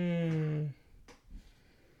disappointed. I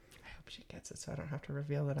hope she gets it so I don't have to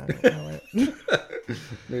reveal that I don't know it.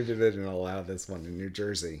 Maybe they didn't allow this one in New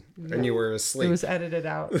Jersey. And you were asleep. It was edited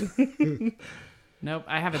out. Nope.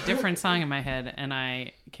 I have a different song in my head, and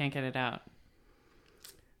I can't get it out.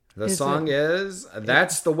 The Is song is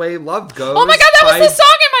That's the Way Love Goes. Oh my god, that was the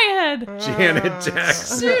song in my head! Janet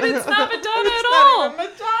Jackson. Dude, it's not Madonna at Not all! even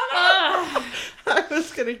Madonna. I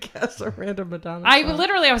was going to guess a random Madonna I song.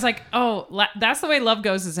 was like, That's the Way Love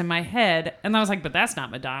Goes is in my head. And I was like, but that's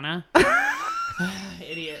not Madonna.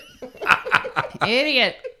 Idiot.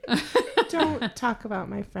 Idiot. Don't talk about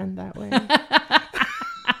my friend that way.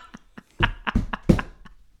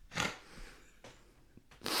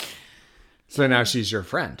 So now she's your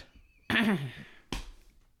friend.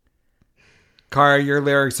 Cara, your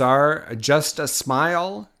lyrics are, just a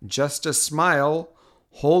smile,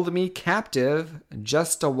 hold me captive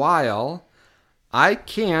just a while. I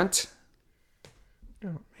can't.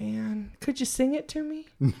 Oh, man. Could you sing it to me?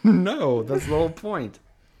 No, that's the whole point.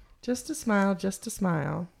 Just a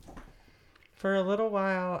smile. For a little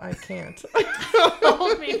while, I can't.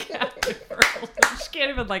 Hold me captive for a little. She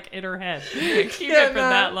can't even in her head. Keep it for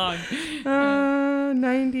that long.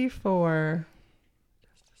 94.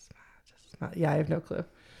 Just a smile. Yeah, I have no clue.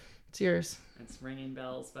 It's yours. It's ringing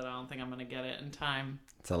bells, but I don't think I'm going to get it in time.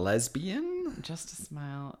 It's a lesbian? Just a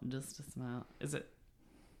smile. Is it?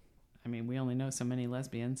 I mean, we only know so many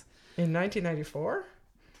lesbians. In 1994?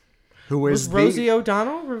 Who Was is Rosie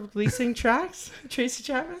O'Donnell releasing tracks? Tracy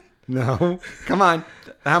Chapman? No. Come on.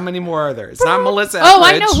 How many more are there? It's not Melissa Oh,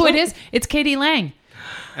 I Etheridge. know who it is. It's Katie Lang.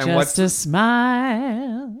 And Just what's a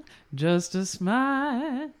smile. Just a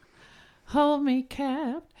smile. Hold me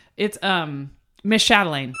capped. It's Miss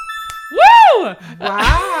Chatelaine. Woo!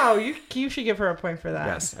 Wow. You should give her a point for that.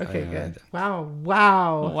 Yes, Okay, I good. did. Wow.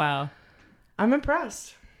 Wow. I'm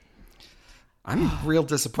impressed. I'm real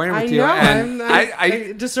disappointed I with know. you. And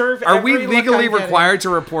I deserve are we every look legally I'm getting. required to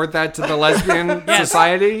report that to the Lesbian Yes.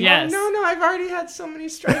 Society? Yes. No, I've already had so many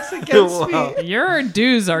strikes against Wow. me. Your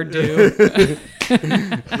dues are due.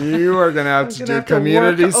 You are going to have to gonna do have to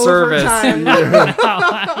community work service. overtime.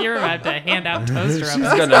 You're about to hand out toaster She's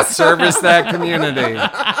up. going to service that community.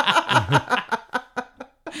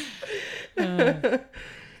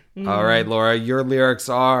 All right, Laura, your lyrics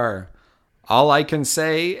are, all I can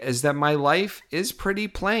say is that my life is pretty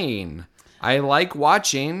plain. I like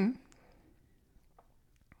watching.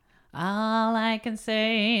 All I can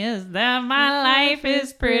say is that my life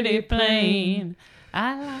is pretty plain.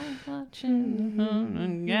 I like watching them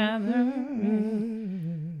together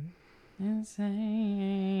and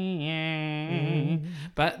singing.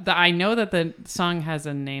 But I know that the song has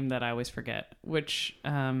a name that I always forget, which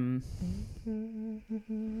it's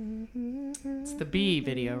the Bee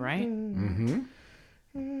video, right? Mm-hmm.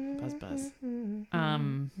 Buzz.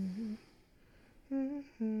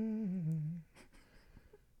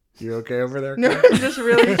 You okay over there? No, I'm just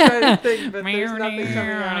really trying to think, but there's nothing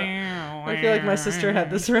coming out. I feel like my sister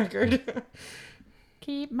had this record.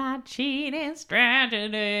 Keep my cheating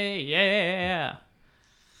strategy, yeah.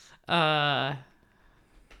 I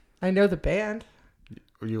know the band.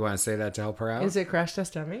 You want to say that to help her out? Is it Crash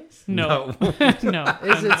Test Dummies? No. No.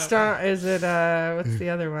 Is it what's the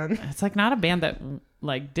other one? It's like not a band that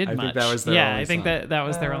like did I much. think that was their only I think song. that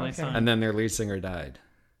was their only okay. song. And then their lead singer died.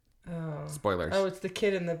 Oh. Spoilers. Oh, it's the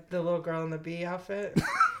kid and the little girl in the bee outfit.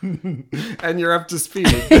 And you're up to speed.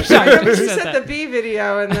 I know, but she said said that. the bee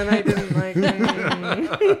video, and then I didn't like.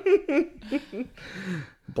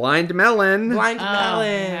 Blind Melon. Blind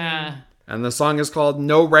Melon. Yeah. And the song is called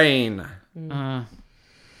No Rain.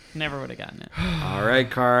 Never would have gotten it. All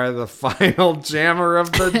right, Cara, the final jammer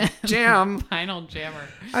of the jam. Final jammer.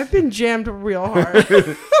 I've been jammed real hard.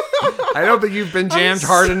 I don't think you've been jammed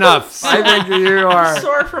hard enough. I think you are.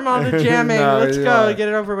 Sore from all the jamming. No, Let's you go. are. Get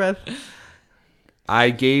it over with. I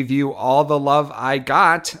gave you all the love I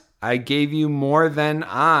got. I gave you more than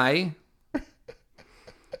I.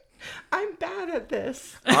 I'm bad at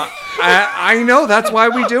this. I know. That's why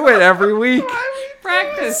we do it every week.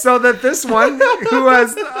 Practice. So that this one, who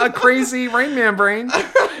has a crazy Rain Man brain,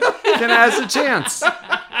 can has a chance.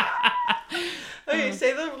 Okay,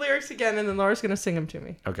 say the lyrics again, and then Laura's gonna sing them to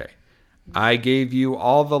me. Okay. I gave you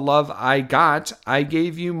all the love I got. I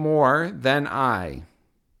gave you more than I.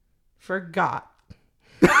 Forgot.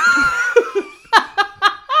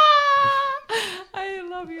 I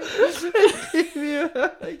love you.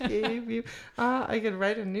 I gave you. I could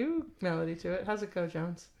write a new melody to it. How's it go,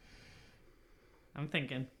 Jones? I'm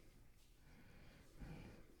thinking.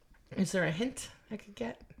 Is there a hint I could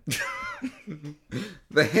get?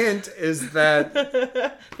 The hint is that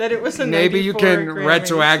That it was a maybe you 94 can Grammys,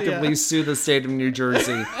 retroactively yeah. sue the state of New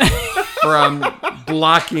Jersey from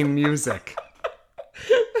blocking music.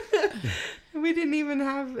 We didn't even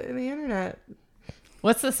have the internet.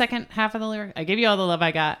 What's the second half of the lyric? I gave you all the love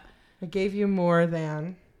I got. I gave you more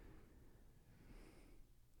than.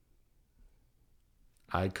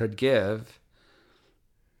 I could give.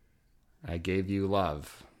 I gave you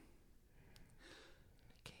love.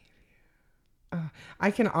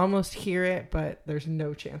 I can almost hear it, but there's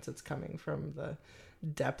no chance it's coming from the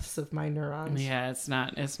depths of my neurons. Yeah, it's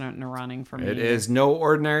not neuroning for me. It is No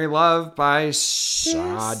Ordinary Love by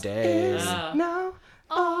Sade. This is no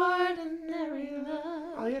ordinary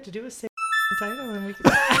love. All you have to do is say the title and we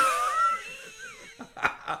can...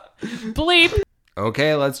 Bleep.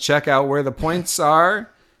 Okay, let's check out where the points are.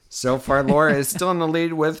 So far, Laura is still in the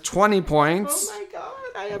lead with 20 points. Oh my god,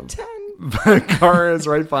 I have 10. But Cara is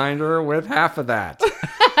right behind her with half of that.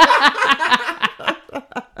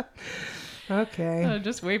 Okay.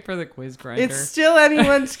 Just wait for the quiz grinder. It's still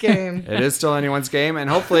anyone's game. It is still anyone's game, and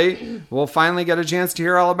hopefully we'll finally get a chance to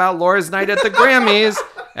hear all about Laura's night at the Grammys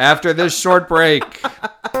after this short break.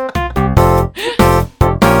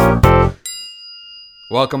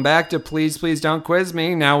 Welcome back to Please Please Don't Quiz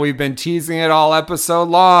Me. Now we've been teasing it all episode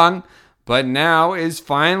long, but now is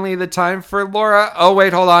finally the time for Laura. Oh,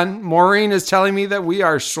 wait, hold on. Maureen is telling me that we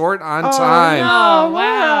are short on time. Oh,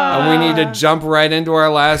 wow. And we need to jump right into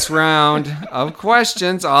our last round of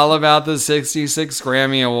questions all about the 66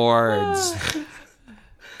 Grammy Awards.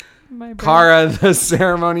 My bad. Cara, the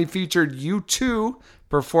ceremony featured U2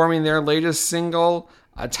 performing their latest single,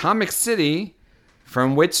 Atomic City,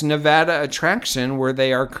 from which Nevada attraction where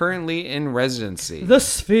they are currently in residency. The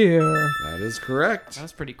Sphere. That is correct. That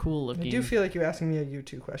was pretty cool looking. I do feel like you asking me a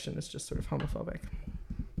U2 question is just sort of homophobic.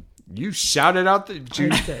 You shouted out the...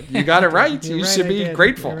 I did. You got it right. You're You right, should I be did.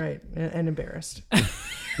 grateful. You're right. And embarrassed.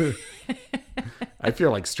 I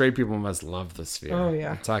feel like straight people must love the Sphere. Oh,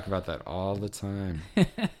 yeah. I talk about that all the time.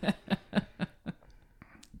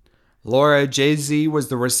 Laura, Jay-Z was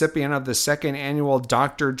the recipient of the second annual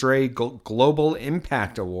Dr. Dre Global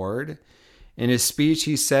Impact Award. In his speech,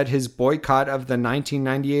 he said his boycott of the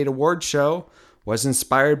 1998 award show was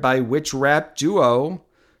inspired by which rap duo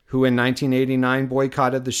who in 1989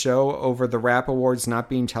 boycotted the show over the rap awards not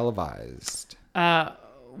being televised.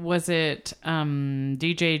 Was it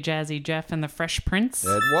DJ Jazzy Jeff and the Fresh Prince?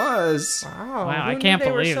 It was. Wow. Wow, I Who knew can't they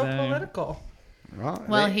believe were so that. political.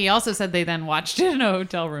 Well, he also said they then watched it in a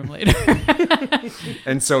hotel room later.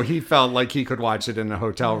 And so he felt like he could watch it in a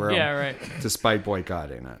hotel room. Yeah, right. Despite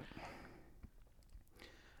boycotting it.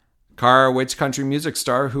 Cara, which country music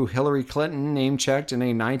star who Hillary Clinton name-checked in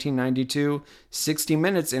a 1992 60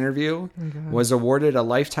 Minutes interview was awarded a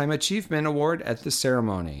Lifetime Achievement Award at the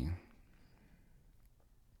ceremony?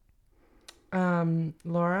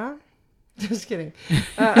 Laura? Just kidding.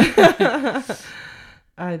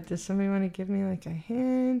 Does somebody want to give me like a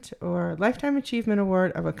hint? Or Lifetime Achievement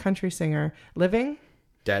Award of a country singer. Living?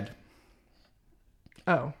 Dead.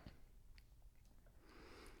 Oh.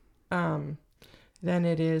 Then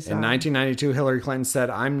it is... In 1992, Hillary Clinton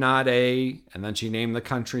said, "I'm not a..." And then she named the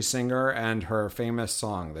country singer and her famous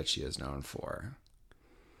song that she is known for.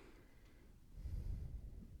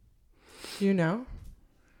 You know?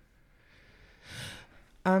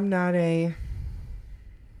 I'm not a...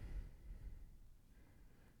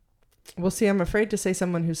 We'll see. I'm afraid to say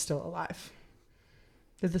someone who's still alive.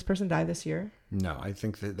 Did this person die this year? No, I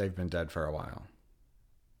think that they've been dead for a while.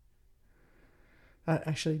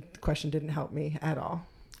 Actually, the question didn't help me at all.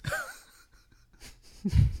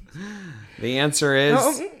 The answer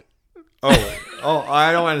is... Oh,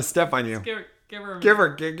 I don't want to step on you. Give her a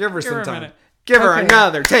minute. Give her some her a time. minute. Give her Okay.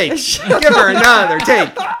 another take. Give her another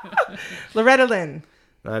take. Loretta Lynn.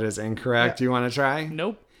 That is incorrect. Do you want to try?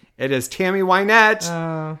 Nope. It is Tammy Wynette.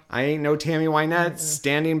 Oh. I ain't no Tammy Wynette.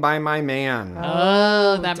 Standing by my man.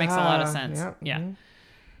 Oh, that makes a lot of duh. sense. Yep. Yeah. Mhm.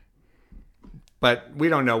 But we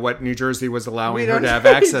don't know what New Jersey was allowing We her don't- to have we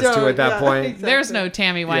access to don't, at that yeah, point. exactly. There's no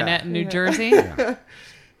Tammy Wynette Yeah. in New Jersey.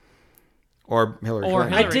 Or Hillary Or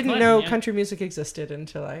Clinton. I Hillary didn't Clinton, know yeah. country music existed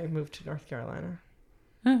until I moved to North Carolina.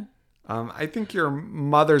 I think your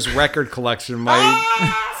mother's record collection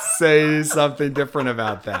might say something different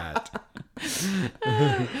about that.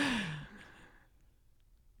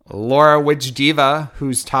 Laura Witch Diva,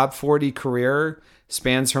 whose top 40 career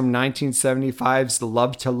spans from 1975's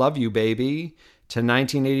Love to Love You Baby to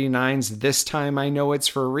 1989's This Time I Know It's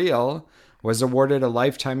For Real, was awarded a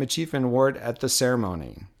Lifetime Achievement Award at the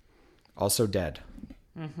ceremony. Also dead.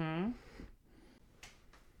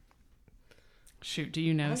 Shoot, do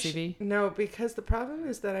you know, CV? No, because the problem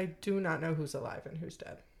is that I do not know who's alive and who's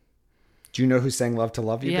dead. Do you know who sang Love to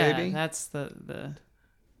Love You Yeah, Baby? that's the...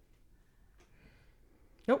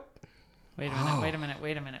 Nope. Wait a minute.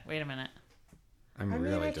 I'm I mean,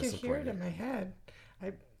 really I can hear it disappointed. in my head.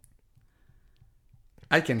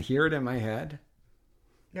 I can hear it in my head.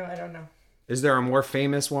 No, I don't know. Is there a more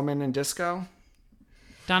famous woman in disco?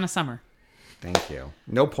 Donna Summer. Thank you.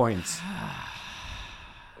 No points.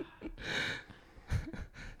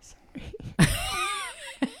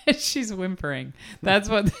 She's whimpering. That's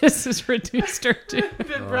what this has reduced her to. I've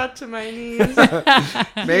been brought to my knees.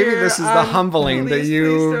 Maybe this is the humbling that Please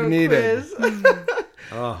you don't needed. quiz.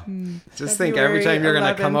 Oh, just think every time you're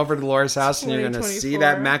going to come 11th, over to Laura's house and you're going to see 2024.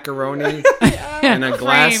 that macaroni in a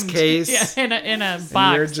glass Framed. case. Yeah, in a And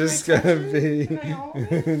box. you're just going to be... Can I hold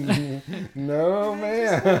it? No,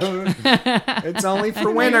 ma'am. It's only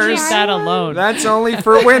for winners. Leave that alone. That's only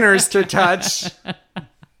for winners to touch.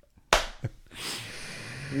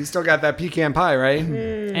 You still got that pecan pie, right?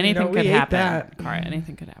 Anything No, we could ate happen. that. Cara,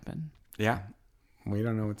 anything could happen. Yeah. We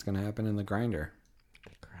don't know what's going to happen in the grinder.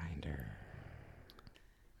 Grinder.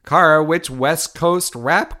 Cara, which West Coast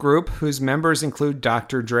rap group, whose members include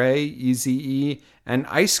Dr. Dre, Eazy-E, and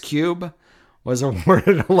Ice Cube, was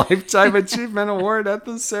awarded a Lifetime Achievement Award at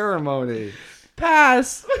the ceremony?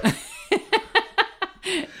 Pass.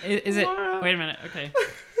 Is it? Laura. Wait a minute. Okay.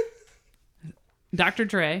 Dr.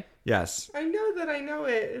 Dre. Yes. I know that I know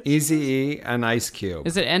it. Eazy-E and Ice Cube.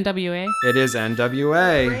 Is it NWA? It is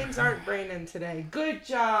NWA. Brains aren't braining today. Good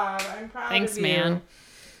job. I'm proud Thanks, of you.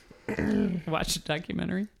 man. Watch the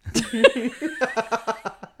documentary.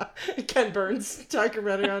 Ken Burns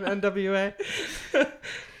documentary on NWA.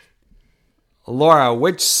 Laura,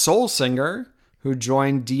 which soul singer who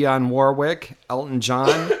joined Dionne Warwick, Elton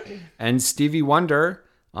John, and Stevie Wonder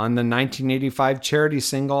on the 1985 charity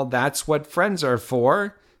single That's What Friends Are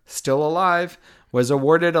For, still alive, was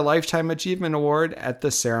awarded a Lifetime Achievement Award at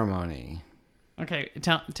the ceremony? Okay,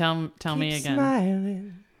 tell me again.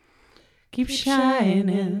 Smiling. Keep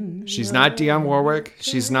shining. She's not Dionne Warwick,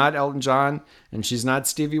 she's not Elton John, and she's not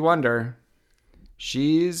Stevie Wonder.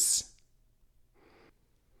 She's...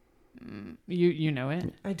 You know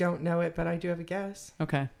it. I don't know it, but I do have a guess.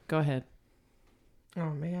 Okay, go ahead. Oh,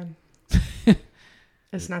 man.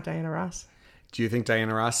 It's not Diana Ross. Do you think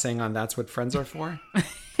Diana Ross sang on That's What Friends Are For?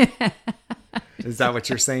 Is that what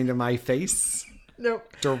you're saying to my face? Nope.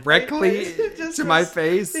 Directly Just to my was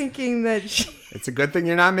face? Thinking that It's a good thing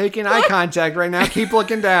you're not making eye contact right now. Keep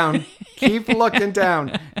looking down. Keep looking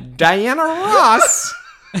down. Diana Ross.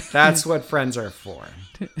 That's what friends are for.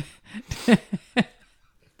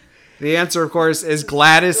 The answer, of course, is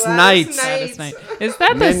Gladys Knight. Gladys Knight. Is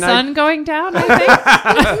that the Midnight- sun going down, I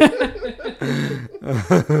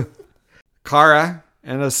think? Cara,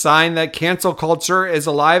 and a sign that cancel culture is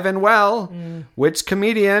alive and well. Which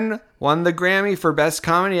comedian won the Grammy for Best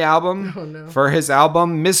Comedy Album for his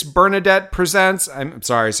album Miss Bernadette Presents? I'm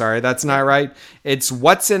sorry, that's not right. It's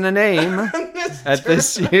What's in a Name at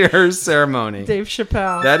this year's ceremony. Dave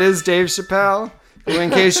Chappelle. That is Dave Chappelle, who, in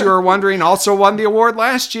case you were wondering, also won the award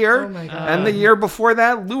last year. Oh my God. And the year before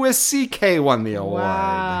that, Louis C.K. won the award.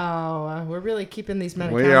 Wow. We're really keeping these men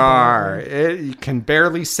accountable. We are. You can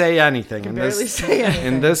barely say anything in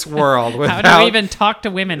this world without How do we even talk to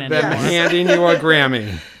women anymore? them handing you a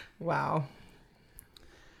Grammy. Wow.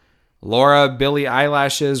 Laura Billie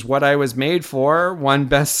Eilish's What I Was Made For won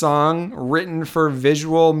Best Song Written for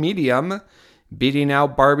Visual Medium, beating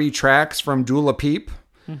out Barbie Tracks from Dula Peep,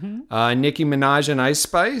 Nicki Minaj and Ice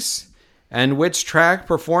Spice, and which track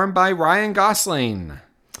performed by Ryan Gosling?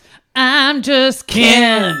 I'm just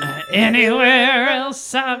Ken. Anywhere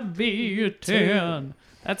else I'd be a 10.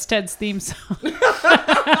 That's Ted's theme song.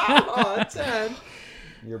 Oh, Ted.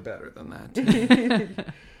 You're better than that.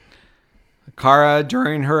 Cara,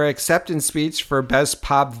 during her acceptance speech for Best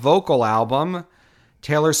Pop Vocal Album,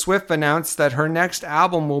 Taylor Swift announced that her next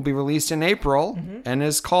album will be released in April and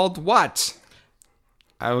is called what?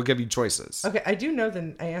 I will give you choices. Okay, I do know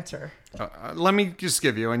the answer. Let me just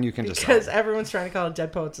give you, and you can decide. Because everyone's trying to call it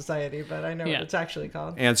Dead Poet Society, but I know what it's actually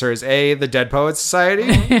called. Answer is A, the Dead Poets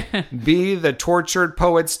Society. B, the Tortured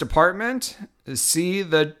Poets Department. C,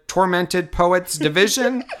 the Tormented Poets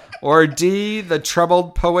Division. Or D, the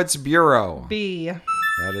Troubled Poets Bureau. B.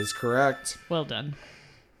 That is correct. Well done.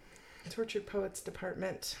 Tortured Poets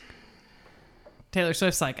Department. Taylor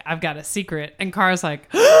Swift's like, I've got a secret. And Cara's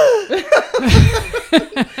like,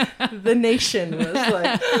 The nation was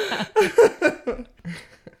like...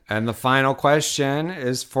 And the final question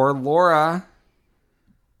is for Laura.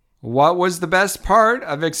 What was the best part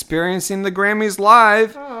of experiencing the Grammys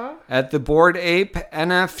live at the Bored Ape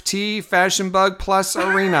NFT Fashion Bug Plus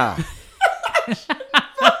Arena?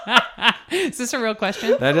 is this a real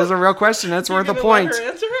question? That is a real question. That's worth a point.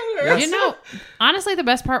 You know, honestly, the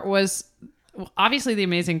best part was obviously the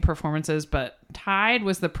amazing performances, but tied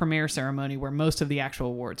was the premiere ceremony where most of the actual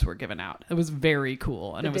awards were given out. It was very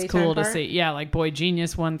cool. And it was cool to see. Yeah, like Boy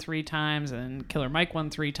Genius won 3 times and Killer Mike won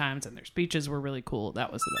 3 times, and their speeches were really cool.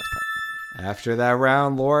 That was the best part. After that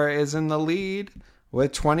round, Laura is in the lead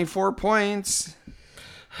with 24 points.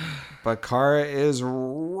 But Cara is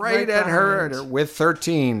right at her with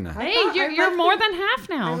 13. Hey, you're more than half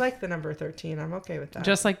now. I like the number 13. I'm okay with that.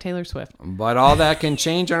 Just like Taylor Swift. But all that can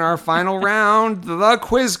change in our final round, the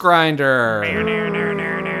Quiz Grinder.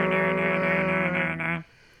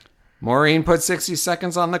 Maureen put 60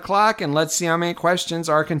 seconds on the clock, and let's see how many questions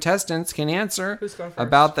our contestants can answer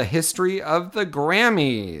about the history of the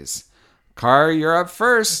Grammys. Cara, you're up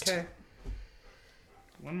first. Okay.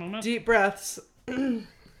 One moment. Deep breaths.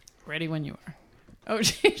 Ready when you are. Oh,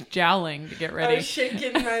 she's jowling to get ready. I was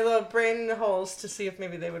shaking my little brain holes to see if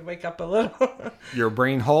maybe they would wake up a little. Your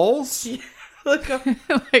brain holes? Yeah. Look up.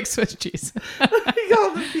 Like Swiss cheese. Like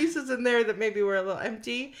all the pieces in there that maybe were a little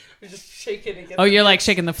empty. We're just shaking again. Oh, you're like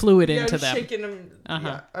shaking the fluid into them. Shaking them.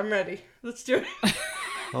 Yeah, I'm ready. Let's do it.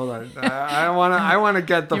 Hold on. I want to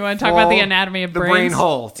get the You want to talk about the anatomy of the brains? brain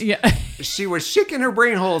holes. Yeah. She was shaking her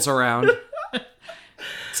brain holes around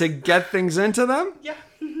to get things into them? Yeah.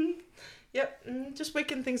 Mm-hmm. Yep. Just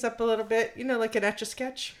waking things up a little bit. You know, like an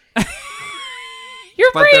Etch-a-Sketch. Your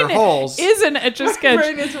but brain they're holes. is an Etch-a-Sketch. My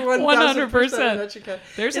brain is 100%.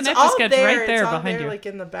 There's an Etch-a-Sketch right there behind you. Like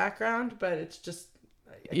in the background, but it's just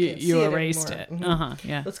you erased it. Mm-hmm.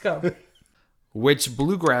 Yeah. Let's go. Which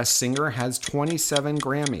bluegrass singer has 27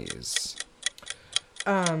 Grammys?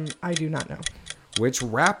 I do not know. Which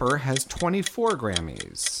rapper has 24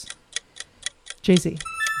 Grammys? Jay-Z.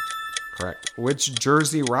 Correct. Which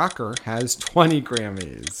Jersey rocker has 20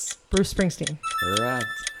 Grammys? Bruce Springsteen. Correct.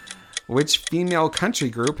 Which female country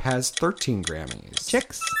group has 13 Grammys?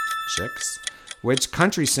 Chicks. Which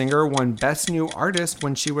country singer won Best New Artist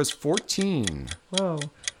when she was 14? Whoa.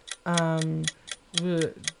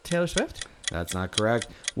 Taylor Swift? That's not correct.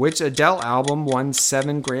 Which Adele album won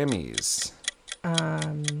 7 Grammys?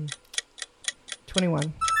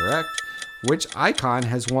 21. Correct. Which icon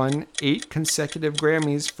has won 8 consecutive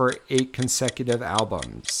Grammys for 8 consecutive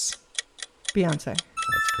albums? Beyonce.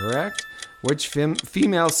 That's correct. Which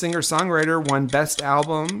female singer-songwriter won Best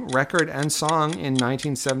Album, Record, and Song in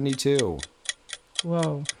 1972?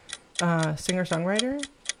 Whoa. Singer-songwriter?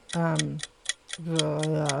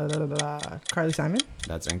 Carly Simon?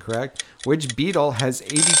 That's incorrect. Which Beatle has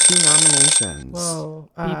 82 nominations? Whoa.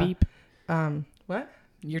 Beep beep. What?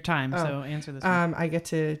 Your time, so answer this one. I get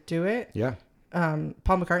to do it? Yeah.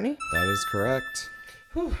 Paul McCartney? That is correct.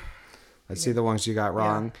 Whew. Let's see the ones you got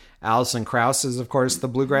wrong. Alison Krauss is, of course, the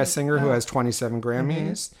bluegrass singer who has 27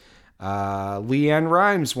 Grammys. Leanne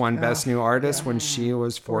Rimes won Best New Artist when she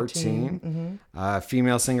was 14.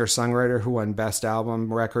 Female singer-songwriter who won Best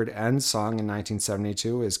Album, Record, and Song in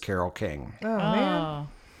 1972 is Carole King. Oh, man.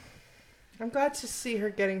 I'm glad to see her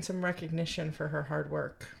getting some recognition for her hard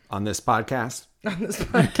work. On this podcast? On this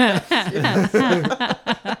podcast,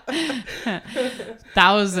 yes.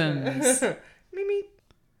 Thousands. Mimi.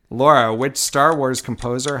 Laura, which Star Wars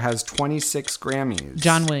composer has 26 Grammys?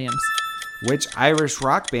 John Williams. Which Irish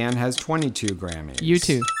rock band has 22 Grammys?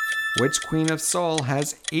 U2. Which Queen of Soul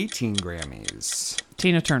has 18 Grammys?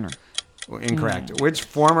 Tina Turner. Incorrect. Which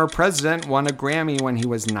former president won a Grammy when he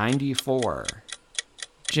was 94?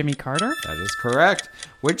 Jimmy Carter. That is correct.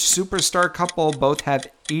 Which superstar couple both have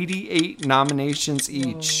 88 nominations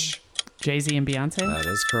each? Jay-Z and Beyonce. That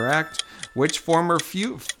is correct. Which former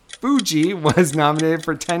Fuji was nominated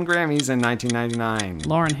for 10 Grammys in 1999?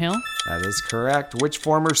 Lauryn Hill. That is correct. Which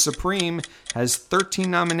former Supreme has 13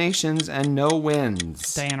 nominations and no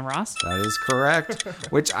wins? Diana Ross. That is correct.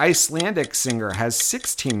 Which Icelandic singer has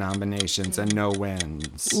 16 nominations and no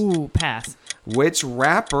wins? Ooh, pass. Which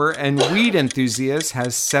rapper and weed enthusiast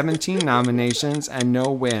has 17 nominations and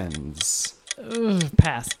no wins? Ooh,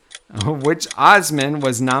 pass. Which Osmond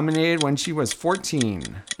was nominated when she was 14?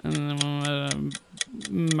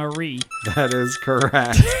 Marie. That is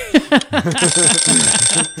correct.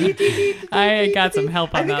 I got some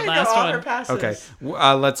help on that last one. Okay,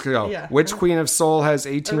 let's go. Yeah. Which Queen of Soul has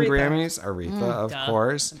 18 Aretha. Grammys? Aretha, of duh.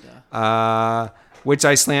 course. Which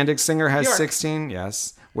Icelandic singer has Bjork. 16?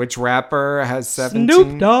 Yes. Which rapper has 17?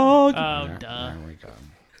 Snoop Dogg. Oh, There duh. we go.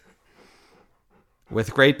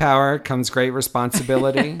 With great power comes great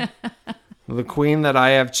responsibility. The queen that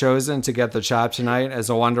I have chosen to get the job tonight is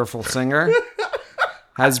a wonderful singer.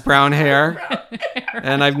 Has brown hair.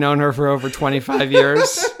 And I've known her for over 25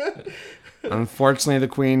 years. Unfortunately, the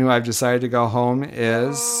queen who I've decided to go home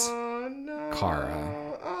is Cara.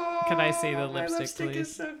 Can I see the My lipstick, lipstick please?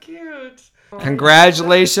 is so cute.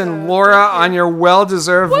 Congratulations, Laura, on your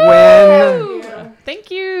well-deserved win.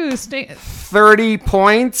 Thank you. 30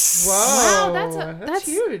 points. Whoa. Wow, that's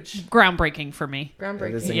huge. groundbreaking for me. That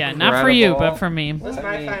Groundbreaking. is Yeah, not for you, incredible. but for me. What's Let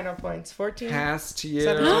my me final points? 14? Pass to you.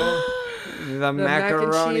 17? The mac and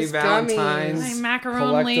macaroni cheese Valentine's. My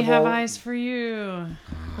macaroni have collectible. eyes for you.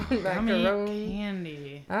 Gummy Macaroni.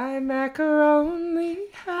 candy. I macaroni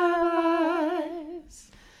have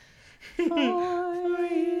eyes for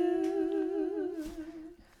you.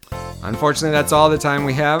 Unfortunately, that's all the time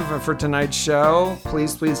we have for tonight's show.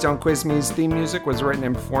 Please Don't Quiz Me's theme music was written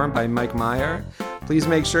and performed by Mike Meyer. Please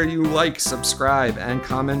make sure you like, subscribe, and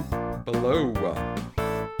comment below.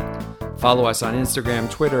 Follow us on Instagram,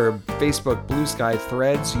 Twitter, Facebook, Blue Sky,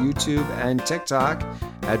 Threads, YouTube, and TikTok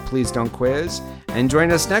at Please Don't Quiz. And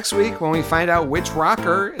join us next week when we find out which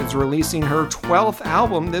rocker is releasing her 12th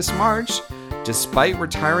album this March, despite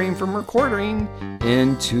retiring from recording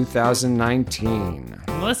in 2019.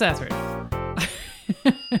 Melissa Etheridge.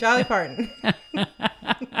 Dolly Parton.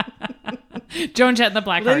 Joan Jett and the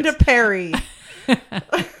Blackhearts. Linda Perry.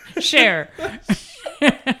 Cher.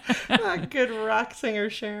 A good rock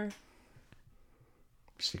singer, Cher.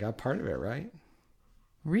 She got part of it, right?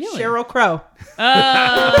 Really? Sheryl Crow.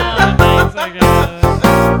 Oh, nice. I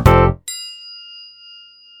got it.